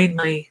join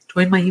my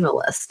email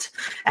list.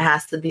 It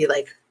has to be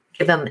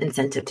give them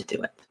incentive to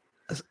do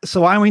it.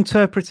 So I'm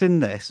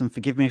interpreting this, and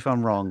forgive me if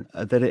I'm wrong,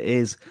 that it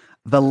is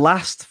the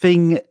last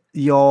thing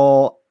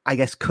your, I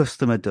guess,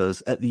 customer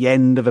does at the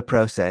end of a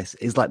process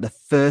is the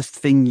first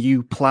thing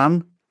you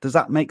plan. Does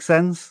that make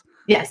sense?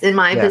 Yes. In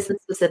my business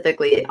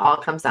specifically, it all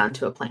comes down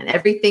to a plan.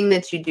 Everything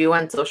that you do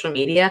on social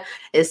media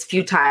is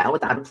futile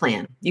without a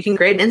plan. You can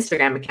create an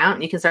Instagram account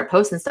and you can start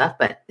posting stuff,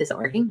 but is it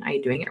working? Are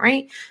you doing it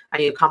right?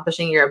 Are you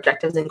accomplishing your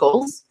objectives and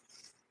goals?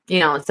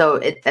 So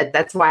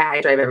that's why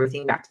I drive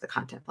everything back to the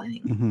content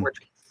planning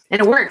worksheet. And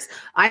it works.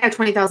 I have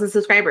 20,000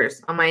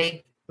 subscribers on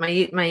my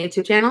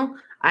YouTube channel.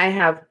 I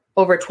have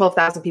over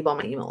 12,000 people on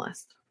my email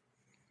list.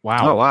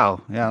 Wow. Oh,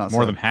 wow. Yeah. That's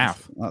more than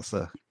half. That's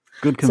a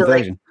good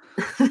conversion.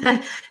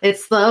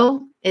 It's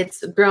slow.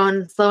 It's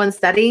grown slow and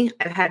steady.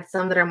 I've had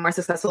some that are more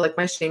successful,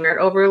 my StreamYard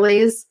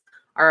overlays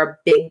are a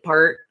big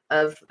part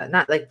of,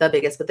 not like the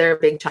biggest, but they're a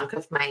big chunk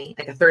of my,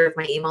 like a third of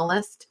my email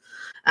list.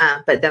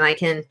 But then I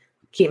can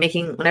keep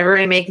making, whenever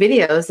I make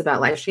videos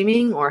about live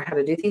streaming or how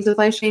to do things with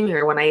live streaming,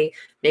 or when I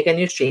make a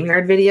new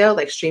StreamYard video,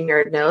 like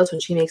StreamYard knows when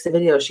she makes a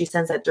video, she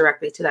sends that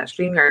directly to that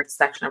StreamYard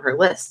section of her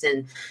list,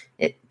 and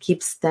it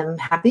keeps them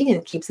happy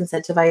and keeps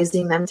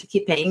incentivizing them to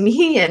keep paying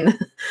me and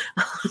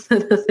all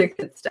that other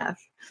good stuff.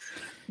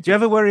 Do you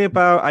ever worry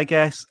about, I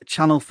guess,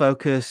 channel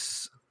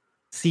focus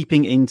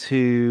seeping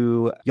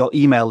into your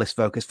email list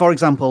focus? For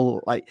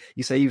example, like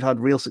you say, you've had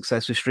real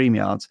success with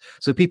StreamYards.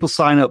 So people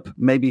sign up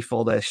maybe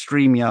for their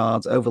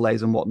StreamYards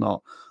overlays and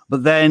whatnot,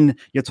 but then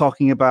you're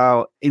talking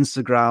about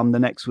Instagram the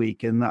next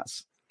week. And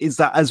is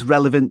that as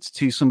relevant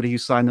to somebody who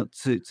signed up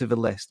to the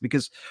list?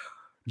 Because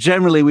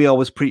generally we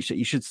always preach that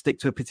you should stick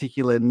to a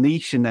particular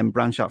niche and then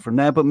branch out from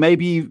there, but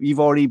maybe you've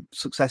already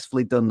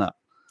successfully done that.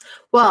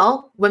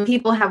 Well, when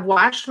people have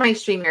watched my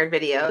StreamYard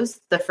videos,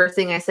 the first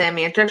thing I say in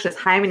my introduction is,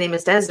 hi, my name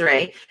is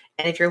Desiree.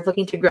 And if you're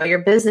looking to grow your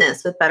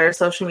business with better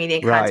social media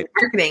and content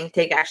marketing,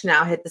 take action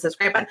now, hit the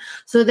subscribe button.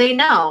 So they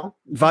know.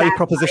 Value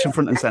proposition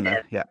front and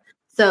center. Yeah.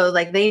 So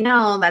like they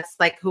know that's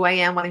like who I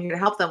am, what I'm here to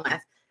help them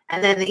with.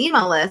 And then the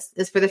email list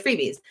is for the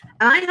freebies.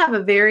 And I have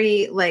a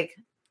very like,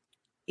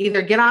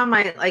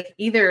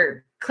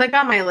 either click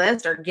on my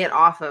list or get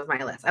off of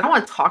my list. I don't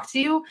want to talk to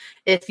you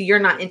if you're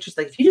not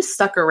interested. Like if you just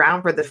stuck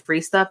around for the free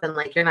stuff and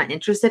like you're not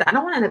interested, I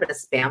don't want to end up in a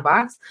spam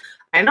box.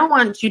 I don't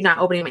want you not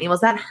opening my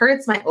emails. That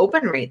hurts my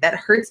open rate. That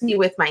hurts me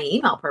with my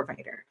email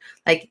provider.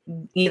 Like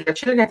either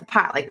sugar got the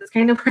pot. Like that's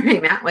kind of where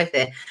I'm at with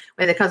it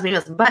when it comes to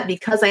emails. But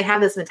because I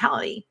have this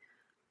mentality,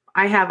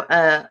 I have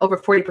over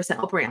 40%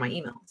 open rate on my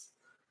emails.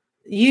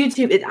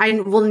 YouTube,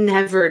 I will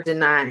never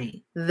deny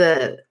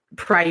the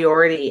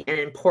priority and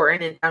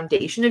important and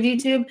foundation of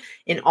YouTube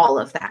in all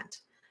of that.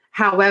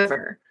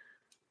 However,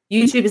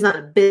 YouTube is not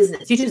a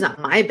business. YouTube is not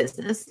my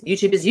business.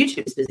 YouTube is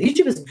YouTube's business.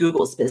 YouTube is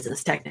Google's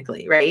business,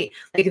 technically, right?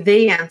 Like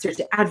they answer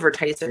to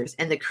advertisers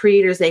and the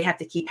creators, they have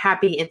to keep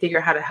happy and figure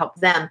out how to help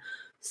them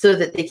so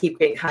that they keep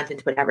great content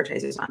to put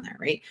advertisers on there,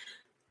 right?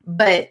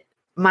 But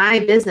my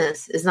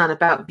business is not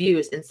about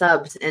views and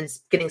subs and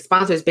getting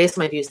sponsors based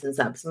on my views and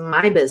subs.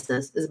 My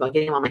business is about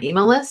getting them on my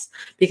email list,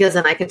 because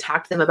then I can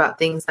talk to them about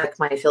things like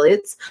my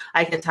affiliates.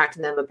 I can talk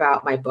to them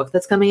about my book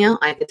that's coming out.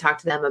 I can talk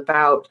to them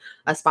about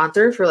a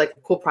sponsor for like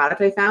a cool product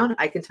I found.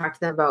 I can talk to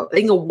them about, they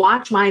can go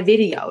watch my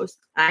videos.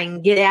 I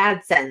can get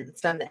AdSense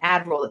from the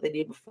ad roll that they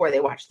do before they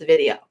watch the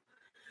video.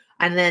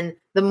 And then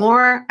the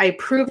more I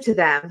prove to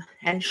them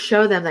and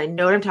show them that I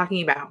know what I'm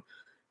talking about,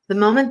 the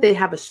moment they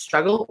have a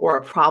struggle or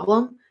a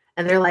problem,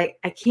 and they're like,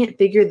 I can't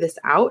figure this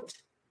out,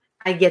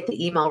 I get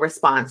the email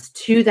response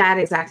to that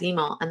exact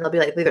email. And they'll be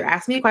like, either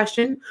ask me a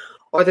question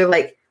or they're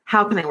like,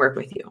 how can I work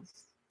with you?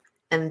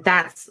 And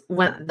that's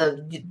when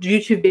the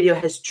YouTube video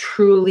has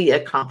truly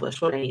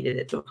accomplished what I needed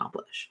it to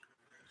accomplish.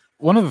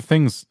 One of the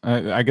things,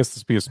 I guess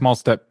this would be a small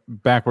step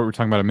back, what we were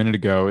talking about a minute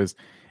ago, is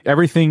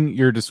everything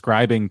you're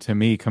describing to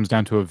me comes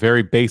down to a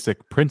very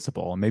basic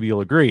principle. And maybe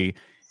you'll agree,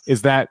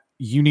 is that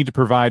you need to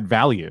provide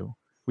value.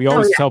 We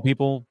always tell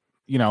people,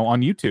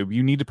 on YouTube,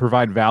 you need to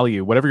provide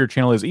value, whatever your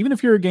channel is. Even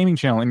if you're a gaming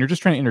channel and you're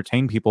just trying to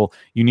entertain people,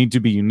 you need to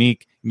be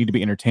unique, you need to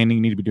be entertaining,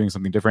 you need to be doing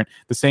something different.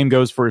 The same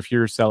goes for if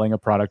you're selling a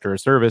product or a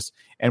service.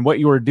 And what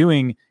you are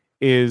doing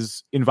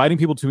is inviting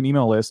people to an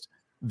email list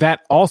that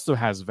also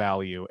has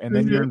value. And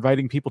then you're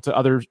inviting people to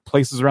other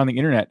places around the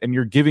internet, and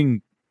you're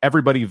giving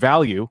everybody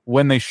value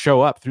when they show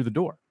up through the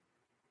door.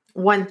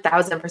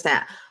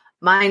 1000%.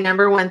 My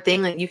number one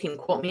thing, like you can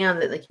quote me on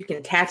that, like you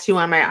can tattoo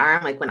on my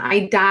arm. Like when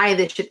I die,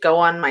 this should go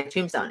on my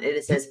tombstone.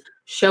 It says,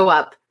 show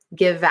up,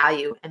 give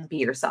value, and be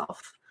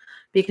yourself.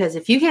 Because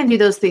if you can't do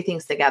those three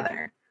things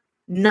together,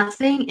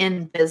 nothing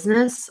in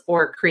business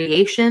or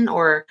creation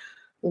or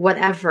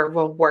whatever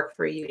will work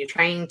for you.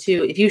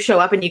 If you show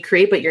up and you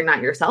create, but you're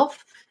not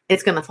yourself,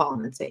 it's going to fall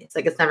on its face.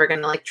 Like it's never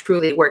going to like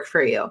truly work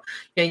for you.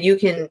 You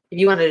can, if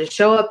you wanted to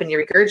show up and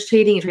you're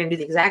regurgitating and trying to do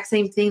the exact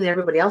same thing that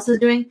everybody else is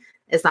doing,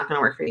 it's not going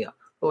to work for you.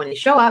 But when you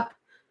show up,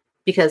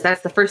 because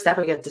that's the first step,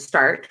 we get to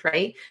start,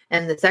 right?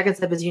 And the second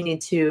step is you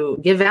need to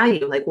give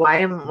value. Like,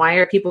 why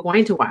are people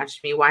going to watch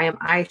me? Why am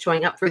I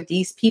showing up for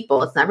these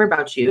people? It's never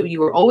about you. You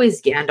were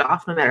always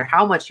Gandalf, no matter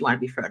how much you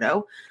want to be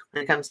Frodo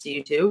when it comes to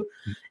YouTube.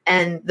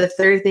 And the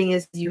third thing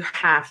is you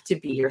have to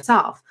be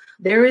yourself.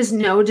 There is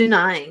no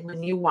denying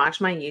when you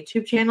watch my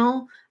YouTube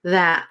channel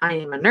that I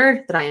am a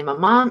nerd, that I am a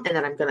mom, and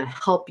that I'm going to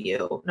help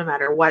you no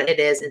matter what it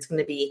is. It's going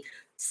to be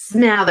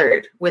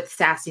smothered with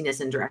sassiness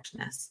and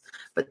directness.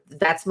 But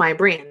that's my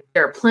brand.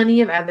 There are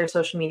plenty of other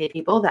social media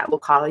people that will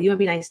call you and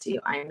be nice to you.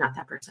 I am not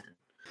that person.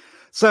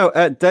 So,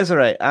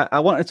 Desiree, I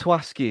wanted to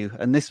ask you,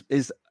 and this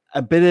is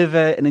a bit of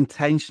an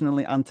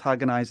intentionally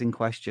antagonizing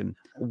question.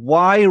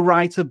 Why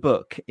write a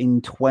book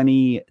in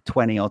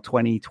 2020 or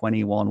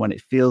 2021 when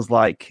it feels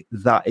like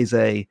that is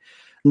a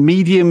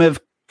medium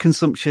of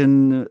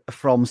consumption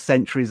from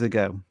centuries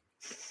ago?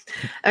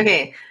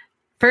 Okay.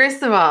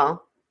 First of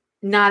all,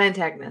 not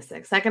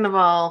antagonistic. Second of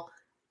all,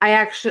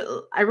 I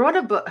wrote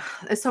a book.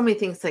 There's so many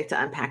things to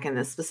unpack in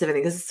this specific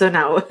thing. This is so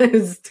now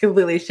it's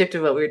completely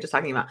shifted what we were just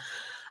talking about.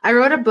 I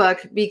wrote a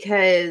book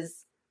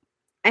because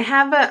I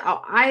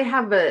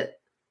have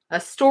a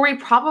story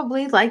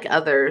probably like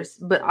others,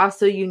 but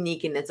also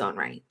unique in its own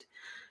right.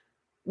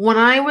 When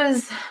I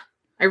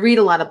read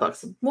a lot of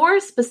books. More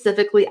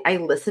specifically, I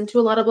listen to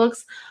a lot of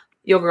books.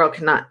 Your girl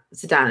cannot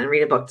sit down and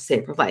read a book to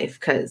save her life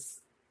because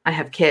I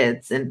have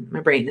kids and my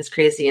brain is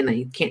crazy and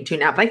I can't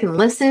tune out. But I can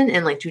listen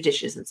and like do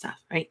dishes and stuff,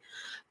 right?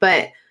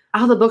 But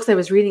all the books I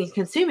was reading and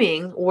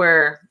consuming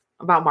were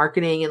about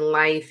marketing and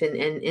life and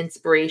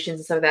inspirations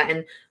and stuff like that.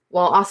 And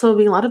while also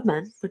being a lot of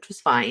men, which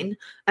was fine,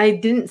 I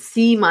didn't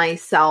see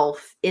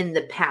myself in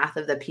the path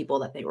of the people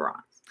that they were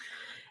on.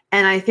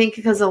 And I think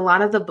because a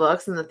lot of the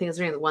books and the things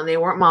when they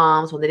weren't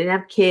moms, when they didn't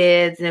have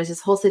kids, and it was this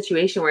whole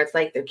situation where it's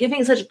like they're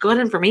giving such good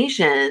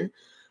information,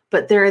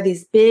 but there are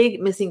these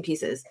big missing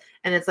pieces.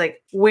 And it's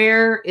like,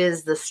 where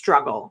is the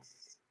struggle?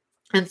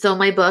 And so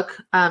my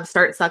book,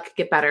 Start, Suck,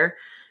 Get Better,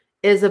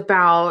 is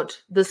about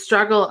the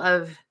struggle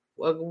of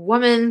a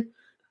woman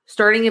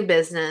starting a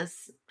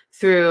business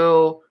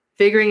through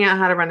figuring out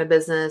how to run a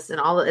business and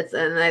all it's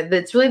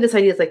really this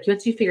idea. It's like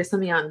once you figure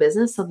something out in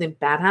business, something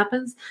bad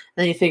happens,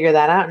 and then you figure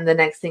that out, and the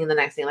next thing.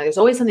 Like there's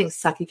always something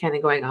sucky kind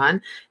of going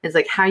on. It's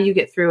like how you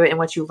get through it and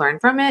what you learn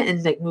from it,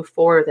 and like move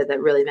forward that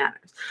really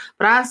matters.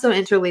 But also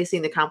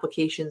interlacing the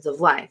complications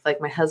of life, like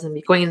my husband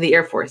going into the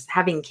Air Force,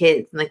 having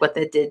kids, and like what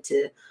that did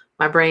to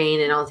my brain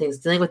and all the things,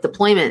 dealing with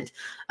deployment.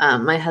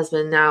 My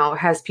husband now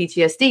has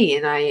PTSD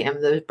and I am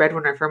the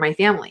breadwinner for my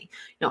family.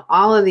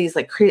 All of these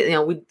like,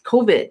 with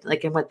COVID,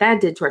 like, and what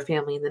that did to our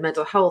family and the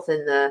mental health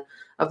and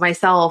of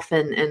myself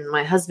and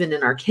my husband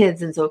and our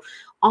kids. And so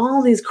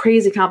all these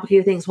crazy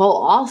complicated things while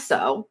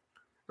also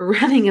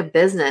running a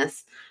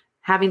business,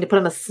 having to put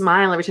on a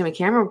smile every time a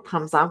camera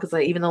comes on. Cause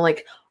like, even though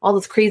like all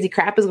this crazy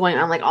crap is going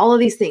on, like all of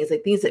these things,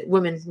 like things that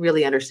women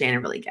really understand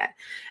and really get.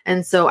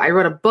 And so I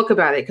wrote a book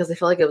about it because I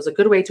feel like it was a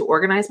good way to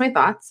organize my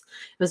thoughts.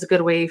 It was a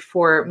good way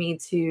for me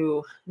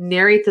to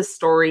narrate the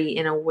story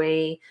in a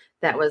way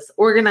that was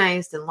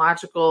organized and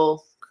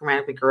logical,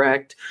 grammatically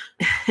correct,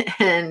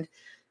 and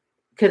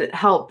could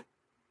help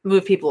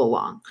move people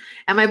along.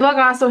 And my book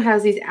also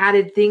has these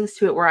added things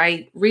to it where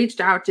I reached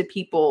out to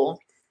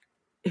people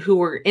who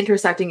were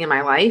intersecting in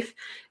my life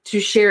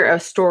to share a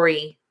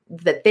story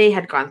that they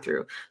had gone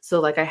through. So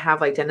like I have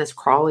like Dennis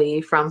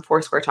Crawley from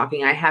Foursquare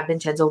talking. I have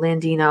Vincenzo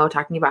Landino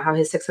talking about how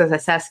his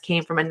success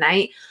came from a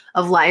night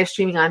of live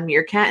streaming on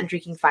Meerkat and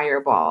drinking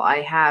Fireball.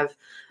 I have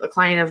a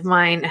client of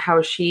mine,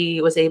 how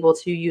she was able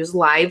to use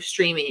live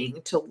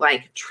streaming to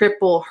like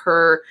triple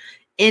her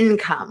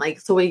income. Like,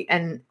 so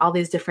and all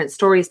these different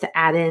stories to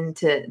add in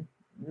to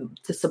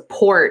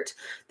support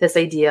this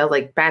idea of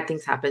like bad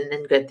things happen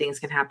and good things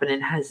can happen,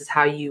 and this is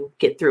how you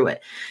get through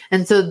it.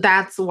 And so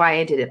that's why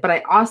I did it. But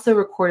I also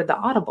recorded the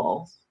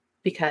Audible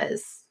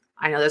because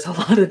I know there's a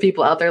lot of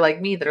people out there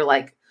like me that are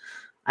like,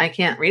 I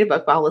can't read a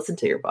book, but I'll listen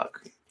to your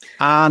book.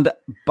 And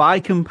by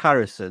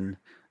comparison,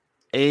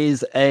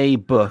 is a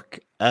book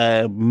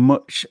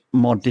much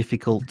more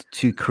difficult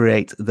to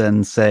create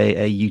than, say,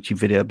 a YouTube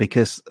video?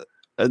 Because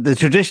the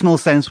traditional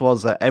sense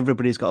was that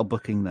everybody's got a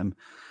booking them.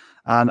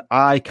 And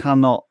I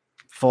cannot,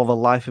 for the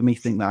life of me,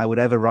 think that I would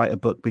ever write a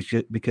book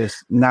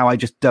because now I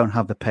just don't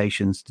have the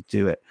patience to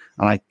do it.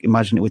 And I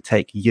imagine it would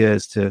take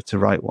years to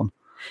write one.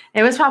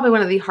 It was probably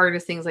one of the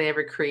hardest things I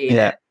ever created.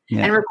 Yeah.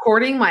 And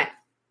recording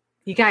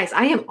you guys,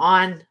 I am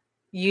on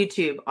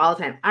YouTube all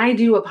the time. I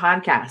do a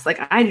podcast. Like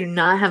I do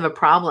not have a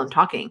problem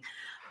talking.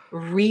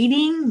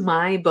 Reading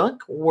my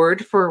book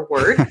word for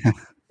word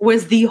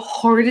was the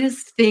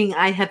hardest thing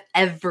I have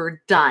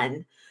ever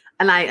done.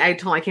 And I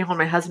came home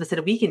to my husband and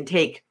said, we can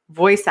take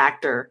voice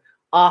actor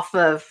off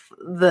of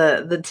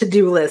the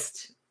to-do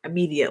list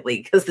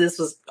immediately because this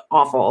was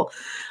awful.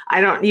 I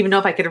don't even know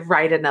if I could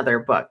write another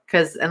book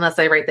because unless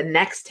I write the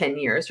next 10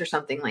 years or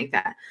something like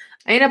that.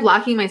 I ended up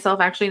locking myself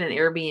actually in an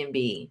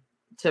Airbnb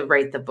to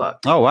write the book.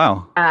 Oh,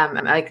 wow.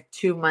 Like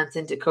 2 months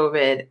into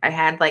COVID, I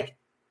had like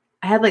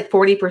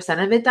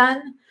 40% of it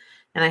done.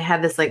 And I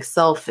had this like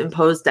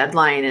self-imposed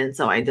deadline. And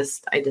so I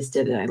just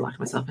did it. I locked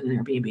myself in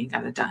an Airbnb and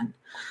got it done.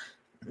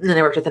 And then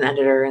I worked with an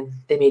editor and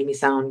they made me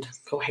sound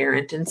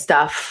coherent and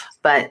stuff.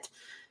 But,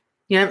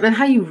 and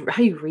how you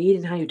read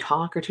and how you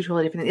talk are two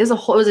totally different things.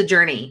 It was a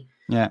journey.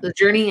 Yeah. The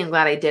journey. I'm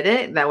glad I did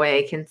it. That way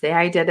I can say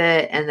I did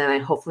it. And then I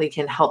hopefully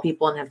can help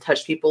people and have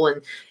touched people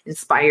and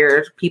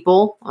inspired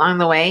people along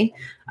the way.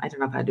 I don't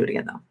know if I'd do it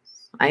again though.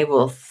 I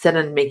will sit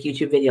and make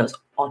YouTube videos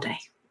all day.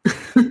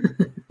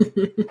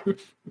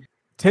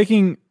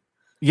 Taking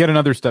yet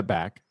another step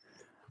back,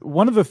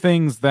 one of the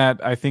things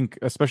that I think,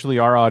 especially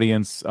our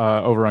audience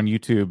over on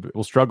YouTube,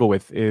 will struggle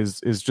with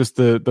is just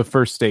the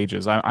first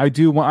stages.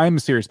 I'm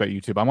serious about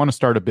YouTube. I want to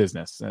start a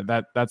business.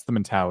 That's the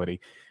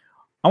mentality.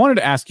 I wanted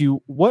to ask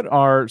you, what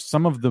are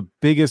some of the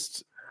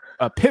biggest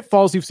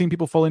pitfalls you've seen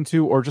people fall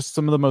into, or just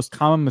some of the most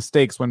common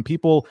mistakes when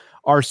people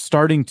are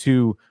starting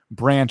to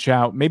branch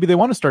out? Maybe they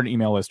want to start an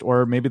email list,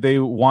 or maybe they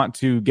want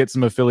to get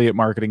some affiliate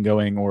marketing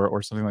going,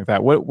 or something like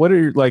that. What are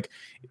your, like,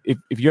 if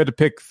you had to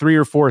pick 3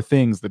 or 4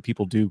 things that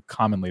people do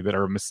commonly that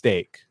are a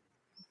mistake,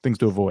 things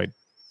to avoid?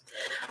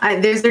 They're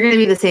going to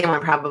be the same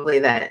one probably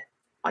that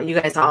you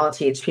guys all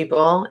teach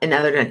people, and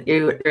other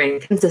you're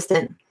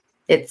inconsistent.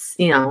 It's,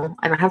 I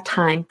don't have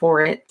time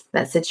for it.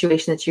 That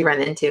situation that you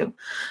run into,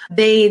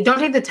 they don't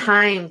take the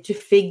time to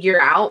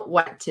figure out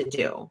what to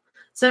do.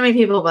 So many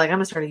people will be like, I'm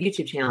gonna start a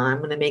YouTube channel and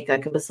I'm gonna make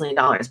like $1 billion,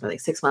 but like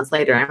 6 months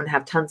later, I'm gonna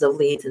have tons of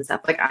leads and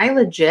stuff. Like I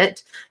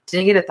legit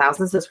didn't get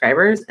 1,000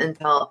 subscribers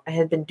until I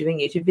had been doing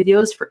YouTube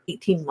videos for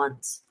 18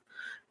 months.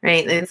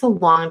 Right? And it's a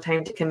long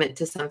time to commit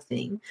to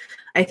something.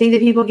 I think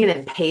that people get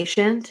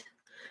impatient.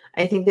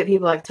 I think that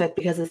people expect,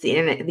 because it's the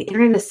internet. The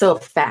internet is so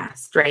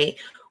fast, right?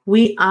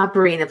 We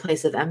operate in a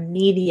place of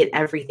immediate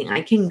everything.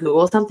 I can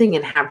Google something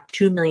and have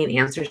 2 million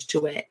answers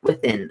to it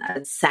within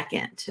a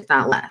second, if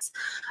not less.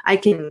 I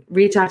can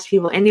reach out to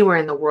people anywhere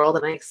in the world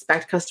and I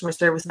expect customer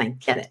service and I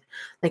get it,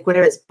 like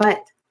whatever it is.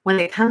 But when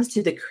it comes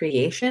to the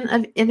creation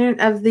of the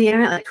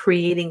internet, like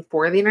creating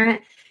for the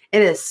internet,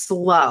 it is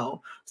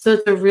slow. So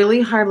it's a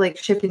really hard like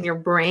shift in your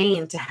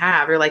brain to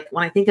have. Or like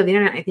when I think of the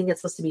internet, I think it's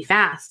supposed to be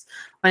fast.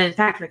 But in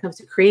fact, when it comes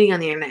to creating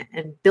on the internet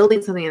and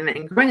building something on the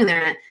internet and growing on the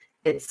internet,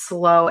 it's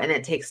slow and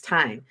it takes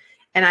time.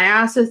 And I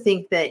also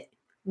think that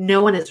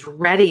no one is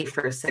ready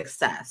for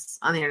success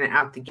on the internet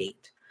out the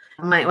gate.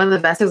 One of the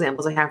best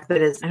examples I have for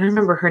that is, I don't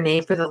remember her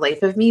name for the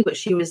life of me, but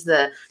she was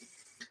the,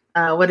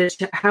 how was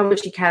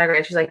she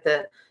categorized? She's like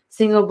the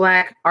single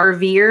black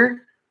RVer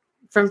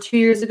from 2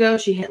 years ago.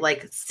 She hit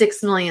like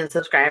 6 million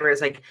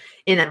subscribers like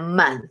in a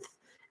month.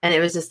 And it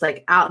was just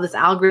like this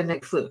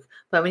algorithmic fluke.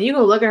 But when you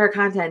go look at her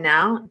content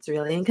now, it's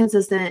really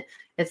inconsistent.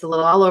 It's a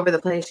little all over the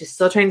place. She's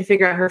still trying to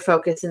figure out her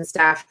focus and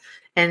stuff.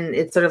 And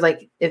it's sort of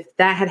like, if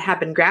that had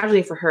happened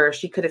gradually for her,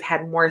 she could have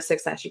had more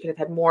success. She could have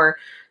had more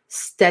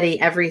steady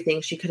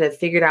everything. She could have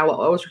figured out what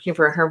was working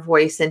for her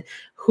voice and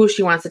who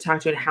she wants to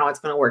talk to and how it's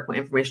going to work, what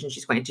information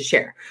she's going to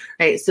share.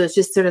 Right. So it's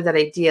just sort of that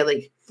idea,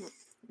 like,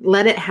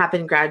 let it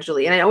happen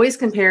gradually. And I always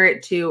compare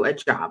it to a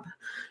job.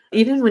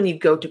 Even when you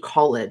go to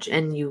college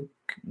and you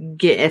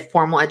get a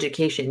formal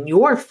education,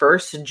 your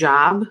first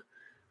job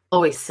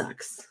always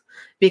sucks.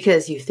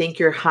 Because you think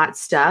you're hot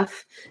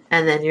stuff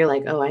and then you're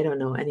like, oh, I don't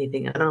know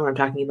anything. I don't know what I'm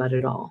talking about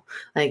at all.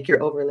 Like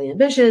you're overly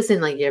ambitious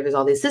and like there's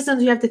all these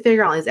systems you have to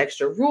figure out, all these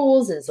extra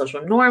rules and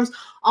social norms,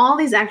 all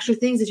these extra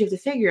things that you have to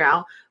figure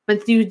out.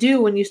 But you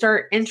do when you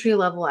start entry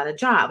level at a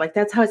job. Like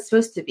that's how it's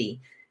supposed to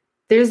be.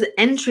 There's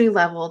entry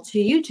level to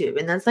YouTube,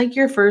 and that's like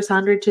your first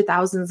 100 to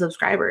 1,000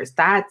 subscribers.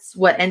 That's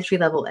what entry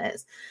level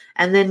is.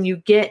 And then you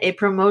get a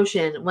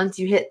promotion once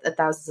you hit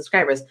 1,000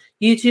 subscribers.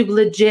 YouTube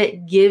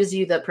legit gives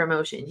you the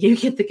promotion. You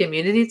get the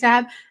community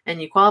tab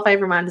and you qualify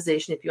for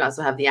monetization if you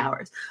also have the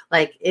hours.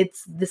 Like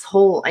it's this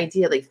whole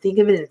idea, like think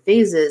of it in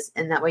phases,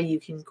 and that way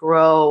you can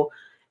grow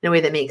in a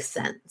way that makes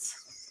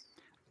sense.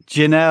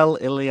 Janelle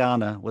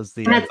Iliana was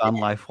the Van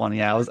Life one.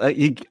 Yeah,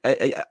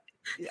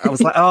 I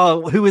was like,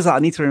 oh, who is that? I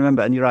need to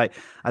remember. And you're right.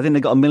 I think they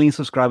got 1 million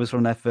subscribers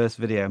from their first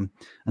video.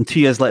 And 2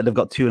 years later, they've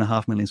got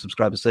 2.5 million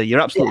subscribers. So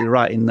you're absolutely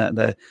right in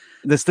that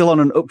they're still on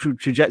an upward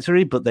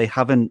trajectory, but they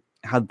haven't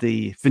had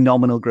the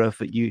phenomenal growth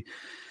that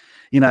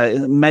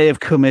it may have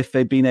come if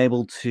they've been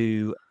able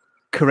to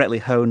correctly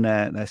hone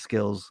their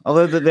skills.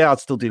 Although they are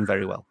still doing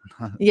very well.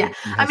 Yeah.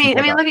 I mean,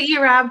 look at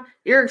you, Rob.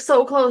 You're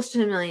so close to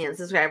 1 million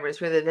subscribers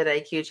for the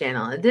vidIQ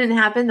channel. It didn't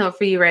happen though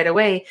for you right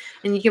away.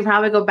 And you can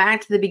probably go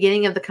back to the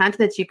beginning of the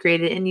content that you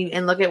created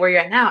and look at where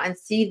you're at now and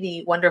see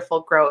the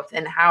wonderful growth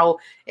and how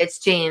it's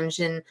changed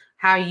and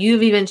how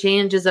you've even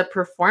changed as a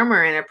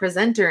performer and a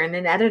presenter and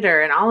an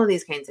editor and all of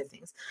these kinds of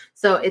things.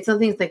 So it's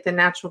something like the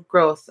natural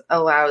growth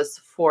allows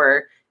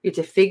for you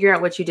to figure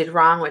out what you did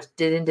wrong, what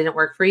did and didn't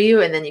work for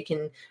you. And then you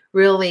can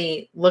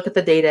really look at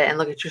the data and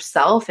look at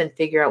yourself and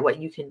figure out what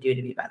you can do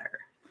to be better.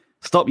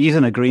 Stop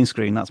using a green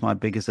screen. That's my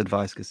biggest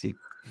advice, because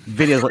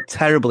videos look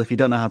terrible if you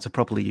don't know how to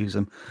properly use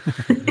them.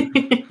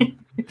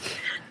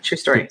 True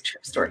story.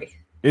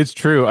 It's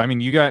true. I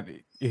mean,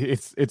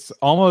 it's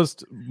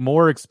almost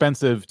more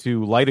expensive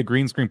to light a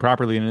green screen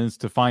properly than it is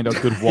to find a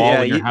good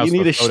wall in your house. You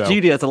need a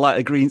studio to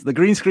light the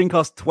green screen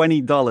costs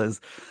 $20.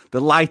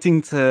 The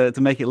lighting to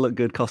make it look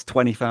good costs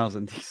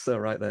 $20,000. You're so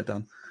right there,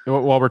 Dan.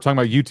 While we're talking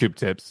about YouTube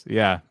tips,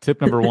 yeah.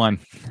 Tip number 1: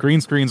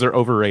 green screens are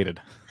overrated.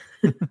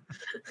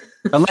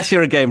 Unless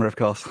you're a gamer, of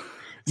course.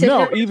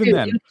 No, even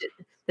then.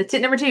 The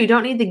tip number 2: you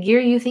don't need the gear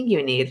you think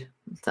you need.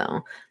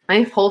 So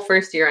my whole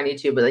first year on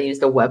YouTube, I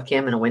used a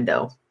webcam and a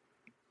window.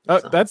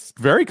 That's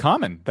very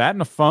common. That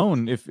and a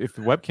phone, if the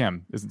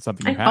webcam isn't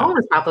something you have. My phone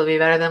is probably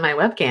better than my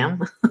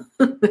webcam.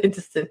 I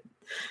just didn't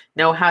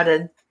know how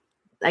to.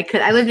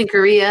 I lived in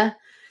Korea,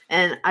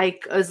 and I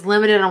was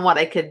limited on what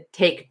I could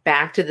take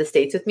back to the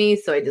States with me.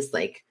 So I just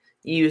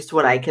used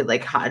what I could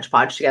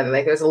hodgepodge together.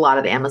 There's a lot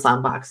of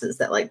Amazon boxes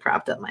that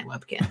propped up my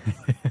webcam.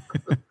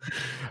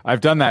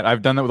 I've done that.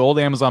 I've done that with old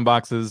Amazon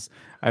boxes.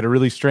 I had a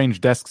really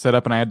strange desk set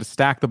up, and I had to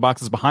stack the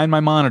boxes behind my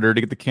monitor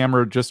to get the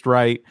camera just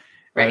right.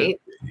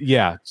 Right.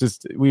 Yeah,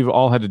 we've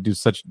all had to do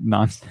such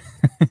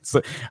nonsense.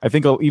 I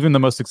think even the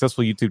most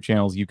successful YouTube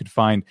channels you could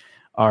find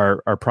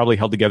are probably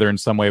held together in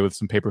some way with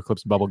some paper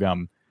clips and bubble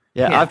gum.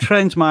 Yeah, I've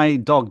trained my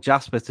dog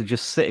Jasper to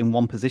just sit in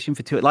one position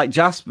for 2. Like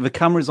Jasper, the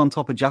camera's on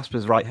top of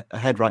Jasper's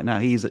head right now.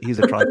 He's a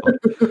tripod.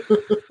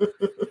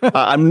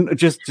 I'm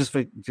just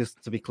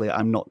to be clear,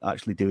 I'm not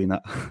actually doing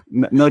that.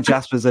 No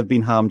Jaspers have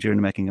been harmed during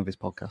the making of his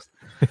podcast.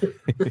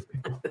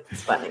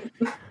 It's funny.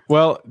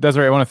 Well,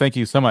 Desiree, I want to thank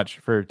you so much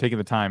for taking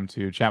the time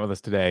to chat with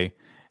us today.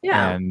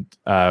 Yeah. And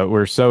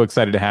we're so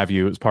excited to have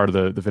you as part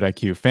of the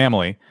vidIQ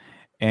family.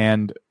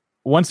 And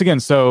once again,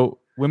 so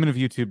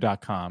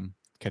womenofyoutube.com,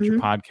 catch your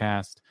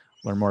podcast,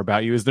 learn more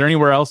about you. Is there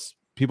anywhere else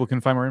people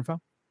can find more info?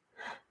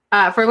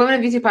 For Women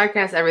of YouTube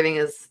podcast, everything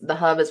is, the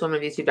hub is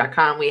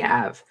womenofyoutube.com. We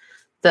have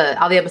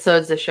all the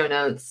episodes, the show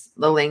notes,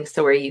 the links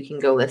to where you can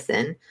go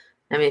listen.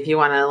 I mean, if you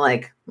want to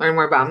learn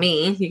more about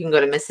me, you can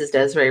go to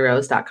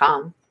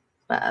mrsdesireerose.com.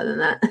 But other than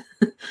that,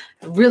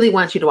 I really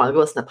want you to go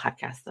listen to the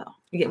podcast, though.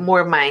 You get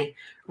more of my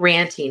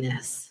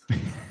rantiness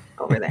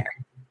over there.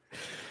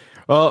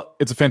 Well,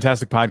 it's a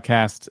fantastic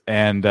podcast.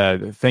 And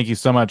thank you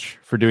so much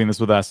for doing this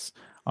with us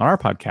on our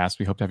podcast.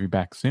 We hope to have you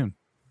back soon.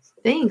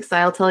 Thanks.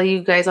 I'll tell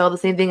you guys all the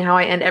same thing how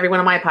I end every one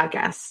of my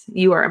podcasts.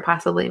 You are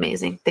impossibly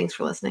amazing. Thanks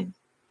for listening.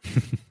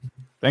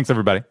 Thanks,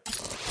 everybody.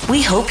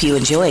 We hope you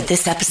enjoyed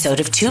this episode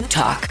of Tube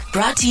Talk,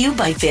 brought to you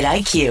by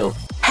vidIQ.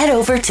 Head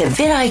over to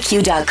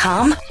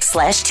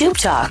vidIQ.com/Tube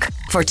Talk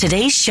for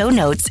today's show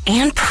notes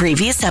and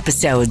previous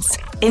episodes.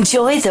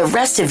 Enjoy the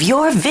rest of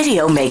your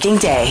video making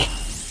day.